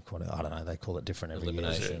 I don't know. They call it different every year.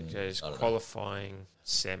 Elimination. There's I don't know. qualifying,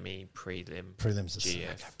 semi, prelim, Prelims is GF.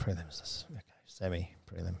 okay. Prelims is okay. Semi,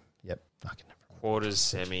 prelim. Yep. I can never. quarters,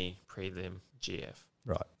 semi, prelim, GF.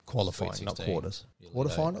 Right. Qualifying, Sweet not 16. quarters. Yeah,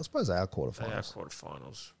 Quarterfinal? I suppose they are They are quarterfinals.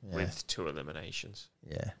 quarterfinals Yeah. with 2 eliminations.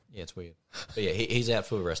 Yeah. Yeah, it's weird. But yeah, he's out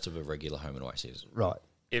for the rest of the regular home and away season. Right.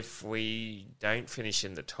 If we don't finish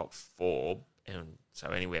in the top 4, and so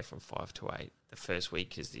anywhere from 5 to 8, the first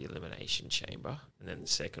week is the Elimination Chamber, and then the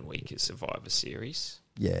second week is Survivor Series.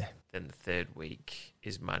 Yeah. Then the third week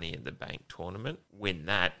is Money in the Bank tournament. Win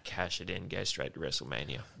that, cash it in, go straight to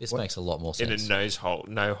WrestleMania. This makes a lot more In sense. a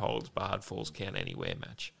no holds barred, falls count anywhere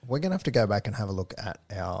match. We're going to have to go back and have a look at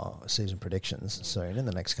our season predictions soon in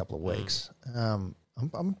the next couple of weeks. I'm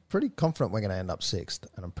pretty confident we're going to end up 6th,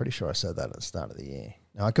 and I'm pretty sure I said that at the start of the year.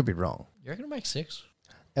 Now, I could be wrong. You reckon it'll make 6?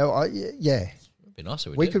 Yeah. It'd be nice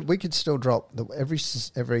if We did. could still drop every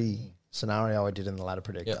scenario I did in the ladder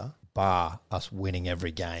predictor, bar us winning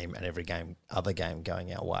every game and every other game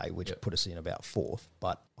going our way, which put us in about 4th,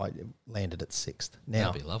 but I landed at 6th. Now,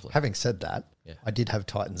 That'd be lovely. having said that, Yeah. I did have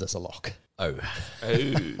Titans as a lock. Oh.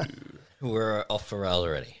 We're off for rails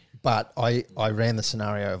already. But I ran the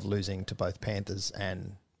scenario of losing to both Panthers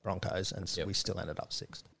and Broncos, and Yep. we still ended up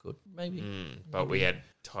 6th. Good, maybe. But we had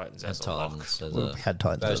Titans as As a lock. Titans. As We a, had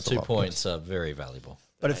Titans those as a 2 lock, points are very valuable.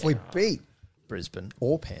 But if we beat Brisbane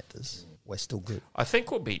or Panthers, we're still good. I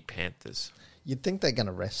think we'll beat Panthers. You'd think they're going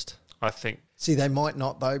to rest. I think See, they might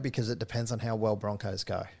not, though, because it depends on how well Broncos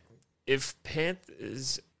go. if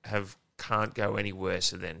Panthers can't go any worse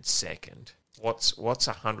than second, what's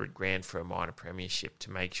 $100,000 for a minor premiership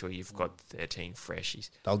to make sure you've got 13 freshies?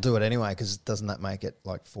 They'll do it anyway, because doesn't that make it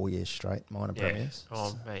like 4 years straight minor Yeah. premiers?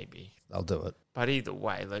 Oh, maybe. They'll do it. But either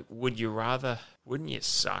way, like, wouldn't you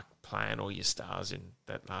suck playing all your stars in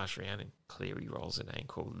that last round and Cleary rolls an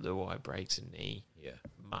ankle, Luai breaks a knee, Yeah.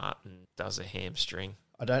 Martin does a hamstring,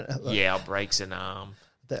 I don't. Yao breaks an arm,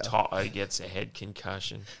 That- Toto gets a head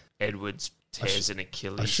concussion, Edwards tears an I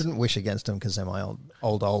Achilles, shouldn't wish against them because they're my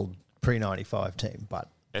old pre-95 team, but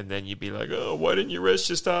and then you'd be like, oh, why didn't you rest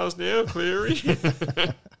your stars now, Cleary?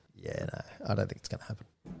 yeah, no, I don't think it's going to happen.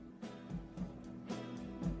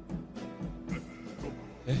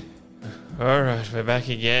 All right, we're back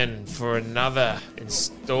again for another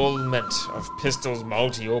installment of Pistols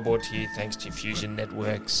Multi, all brought to you thanks to Fusion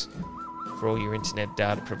Networks for all your internet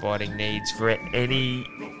data providing needs. For any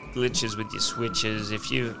glitches with your switches, if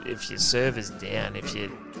your server's down, if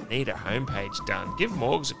you need a homepage done, give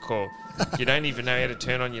Morgs a call. If you don't even know how to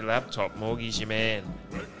turn on your laptop, Morgie's your man.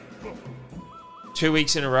 2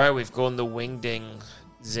 weeks in a row, we've gone the wingding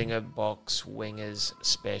Zinger Box Wingers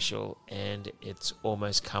special, and it's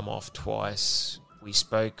almost come off twice. We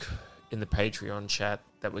spoke in the Patreon chat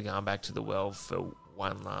that we're going back to the well for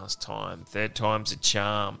one last time. Third time's a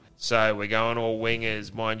charm. So we're going all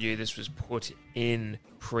wingers. Mind you, this was put in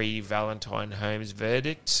pre-Valentine Holmes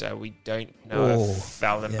verdict, so we don't know if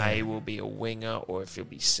Valemay will be a winger or if he'll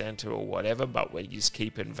be centre or whatever, but we're just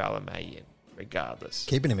keeping Valemay in regardless.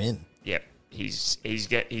 Keeping him in. Yep. He's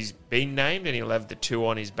been named and he'll have the 2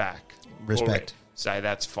 on his back. Respect. already. So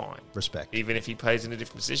that's fine. Respect. Even if he plays in a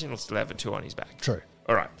different position, he'll still have a 2 on his back. True.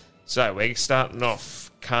 All right. So we're starting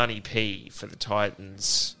off Carney P for the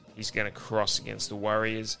Titans. He's going to cross against the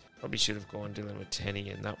Warriors. Probably should have gone Dylan with Tenny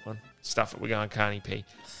in that one. Stuff it. We're going Carney P.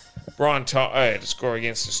 Brian Toto to score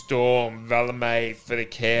against the Storm. Valemay for the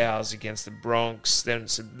Cows against the Bronx. Then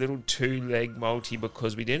it's a little 2-leg multi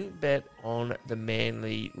because we didn't bet on the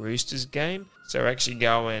Manly Roosters game. So we're actually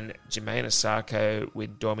going Jermaine Asako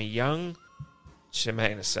with Dommy Young.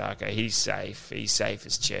 Jermaine Asako, he's safe. He's safe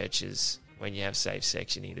as churches when you have safe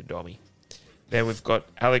sectioning to Dommy. Then we've got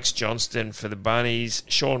Alex Johnston for the Bunnies,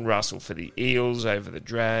 Sean Russell for the Eels over the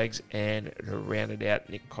Drags, and to round it out,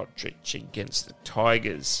 Nick Kotrick against the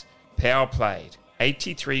Tigers. Power played,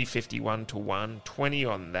 83.51 to 1, 20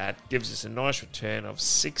 on that, gives us a nice return of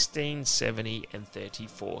 $16.70 and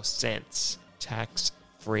 34 cents.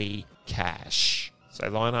 Tax-free cash. So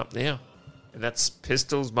line up now. And that's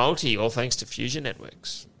Pistols Multi, all thanks to Fusion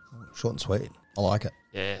Networks. Short and sweet. I like it.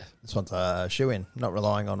 Yeah. This one's a shoe-in. Not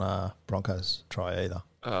relying on a Broncos try either.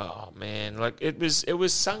 Oh man, like it was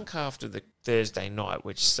sunk after the Thursday night,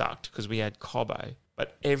 which sucked because we had Cobbo,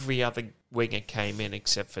 but every other winger came in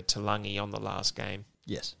except for Talangi on the last game.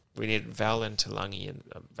 Yes. We needed Val and Talangi and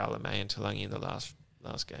Valemay and Talangi in the last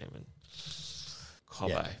game, and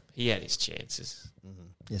Cobbo, he had his chances. Mm-hmm.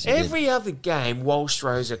 Yes, Every other game, Walsh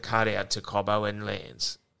throws a cutout to Cobbo and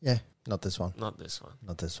lands. Yeah, not this one. Not this one.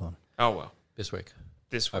 Not this one. Oh well, This week.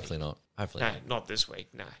 this week. Hopefully not. Hopefully No, not. not this week.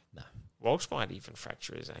 No. No. Walsh might even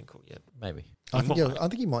fracture his ankle yet. Maybe. I think might. I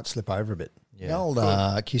think he might slip over a bit. Yeah. The old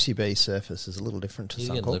QCB surface is a little different to He's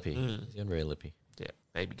getting Suncorp. lippy. He's getting very lippy. Yeah,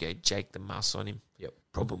 maybe go Jake the Muss on him. Yep.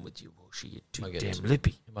 Problem with you, Walsh, you're too Might get damn some-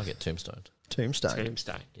 lippy. He might get tombstoned. Tombstone.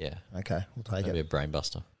 Tombstone. Yeah. Okay, we'll take Maybe it. a brain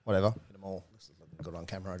buster. Whatever. Get them all. This is looking good on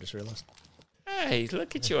camera. I just realised. Hey,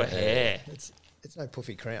 look at your hair. It's no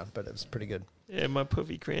puffy crown, but it was pretty good. Yeah, my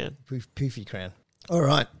puffy crown. Poofy crown. All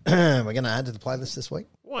right, we're going to add to the playlist this week.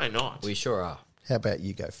 Why not? We sure are. How about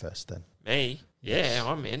you go first then? Me? Yeah,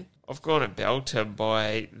 I'm in. I've got a belter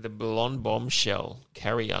by the Blonde Bombshell,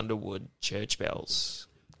 Carrie Underwood, Church Bells.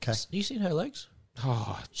 Okay. You seen her legs?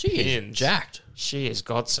 Oh, She pins. is jacked. She has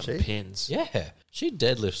got some She? pins. Yeah. She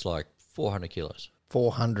deadlifts like 400 kilos.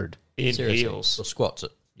 400 In Seriously. heels. Or squats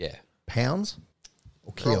it. Yeah. pounds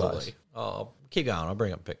or kilos? Probably. Oh, keep going. I'll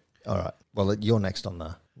bring up a pic. All right. Well, you're next on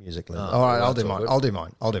the music list. Oh, all right, well, I'll do that's all mine. good.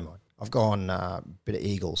 I'll do mine. I've gone a bit of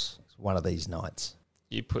Eagles one of these nights.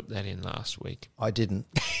 You put that in last week. I didn't.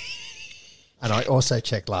 And I also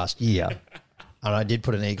checked last year, and I did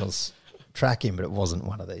put an Eagles track in, but it wasn't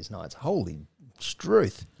one of these nights. Holy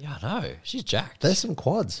struth. Yeah, I know. She's jacked. There's some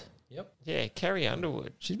quads. Yep. Yeah, Carrie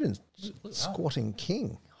Underwood. She's been squatting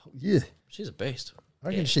king. Yeah. She's a beast. I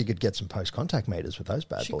reckon she could get some post-contact meters with those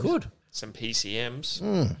bad She boys. could. Some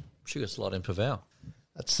PCMs. She could slot in for Val.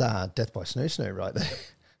 That's Death by Snoo Snoo right there.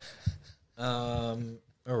 All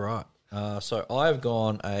right. So I've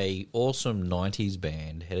gone a awesome 90s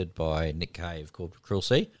band headed by Nick Cave called Cruel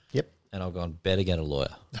Sea. Yep. And I've gone better get a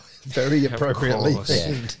lawyer. Very appropriately course.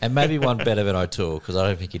 themed. And maybe one better than O'Toole because I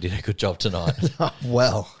don't think he did a good job tonight.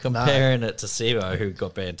 Well, Comparing it to Sivo, who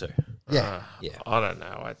got banned too. yeah. Yeah. I don't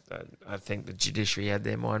know. I think the judiciary had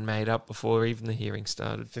their mind made up before even the hearing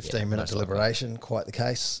started. 15-minute most likely. deliberation, quite the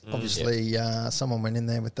case. Obviously, someone went in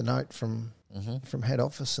there with the note from head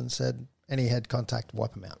office and said, any head contact,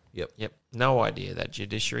 wipe them out. Yep. Yep. No idea, that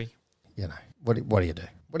judiciary. You know, what do you do?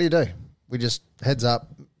 What do you do? We just heads up,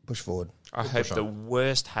 push forward. I hope the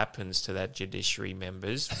worst happens to that judiciary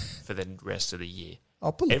members for the rest of the year.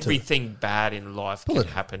 I'll pull it Everything bad in life can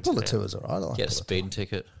happen to Pull them. it to us, all right? I'll Get a pull it speeding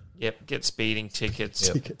ticket. Yep, get speeding tickets,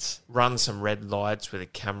 to tickets. run some red lights with a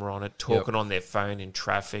camera on it, talking on their phone in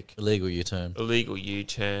traffic, Illegal U-turn. illegal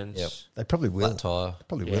U-turns, Yep. They probably will. Flat tyre.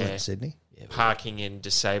 Probably will Yeah. in Sydney. parking in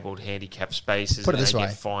disabled handicap spaces. Put it and this they way.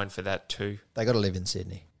 get fined for that too. They got to live in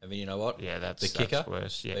Sydney. And then you know what? Yeah, that's the kicker. That's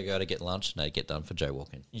worse. Yeah. They go to get lunch and they get done for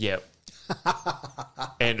jaywalking. Yep.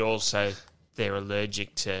 And also, they're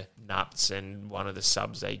allergic to nuts, and one of the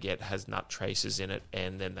subs they get has nut traces in it,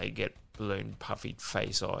 and then they get balloon puffy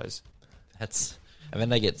face eyes. That's And then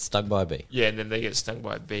they get stung by a bee. Yeah, and then they get stung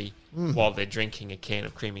by a bee while they're drinking a can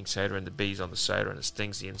of creaming soda, and the bee's on the soda, and it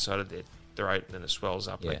stings the inside of their throat, and then it swells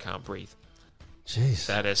up, and Yeah. they can't breathe. Jeez.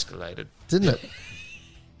 That escalated. Didn't it?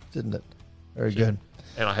 Didn't it? Very good.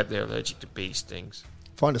 And I hope they're allergic to bee stings.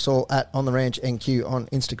 Find us all at On The Ranch NQ on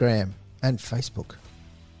Instagram and Facebook.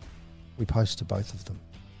 We post to both of them.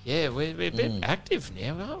 Yeah, we're a bit active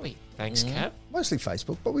now, aren't we? Thanks, Cap. Mostly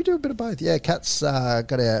Facebook, but we do a bit of both. Yeah, Kat's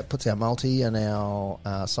puts our multi and our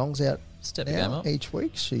songs out Step the game now up. each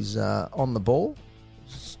week. She's on the ball.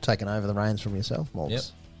 She's taken over the reins from yourself, Morgs. Yep.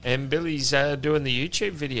 And Billy's doing the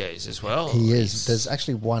YouTube videos as well. He is. There's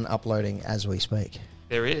actually one uploading as we speak.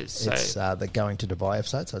 There is. So, It's the Going to Dubai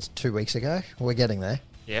episode, so it's 2 weeks ago. We're getting there.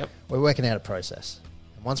 yep. We're working out a process.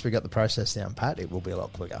 And once we got the process down pat, it will be a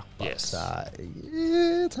lot quicker. But, Yes.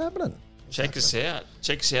 yeah, it's happening. Check us out.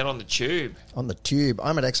 Check us out on the tube. On the tube.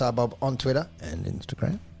 I'm at XRBob on Twitter and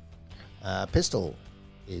Instagram. Pistol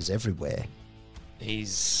is everywhere.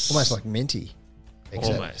 He's Almost like Minty.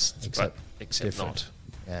 Almost, except but except different.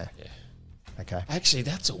 Yeah. Yeah. Okay. Actually,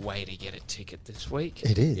 that's a way to get a ticket this week.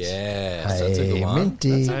 It is. Yeah, Hey, that's a good one.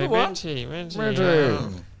 Minty. Hey, one.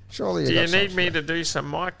 Minty. Surely Do you you got need some me stuff. to do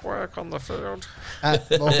some mic work on the field?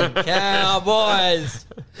 Morgan, Cowboys.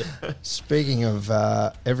 speaking of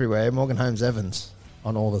everywhere, Morgan Holmes Evans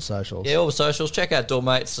on all the socials. Yeah, all the socials. Check out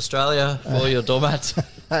Doormates Australia for all your doormats.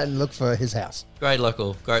 And look for his house. Great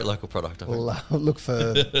local product. I think. We'll, look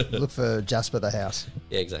for Jasper the house.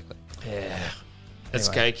 Yeah, exactly. Yeah. Let's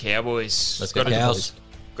Anyway. go, Cowboys. Let's go, Gotta- Cows.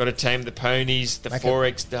 Got to tame the ponies. The Make it-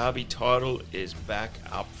 4X Derby title is back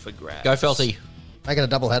up for grabs. Go Felty. Make it a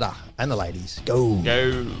double header. And the ladies. Go.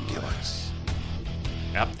 Go. Cowboys.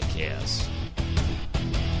 Up the cows.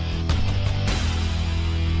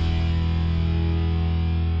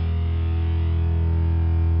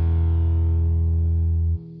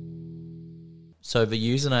 So the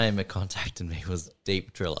username that contacted me was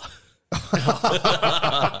Deep Driller.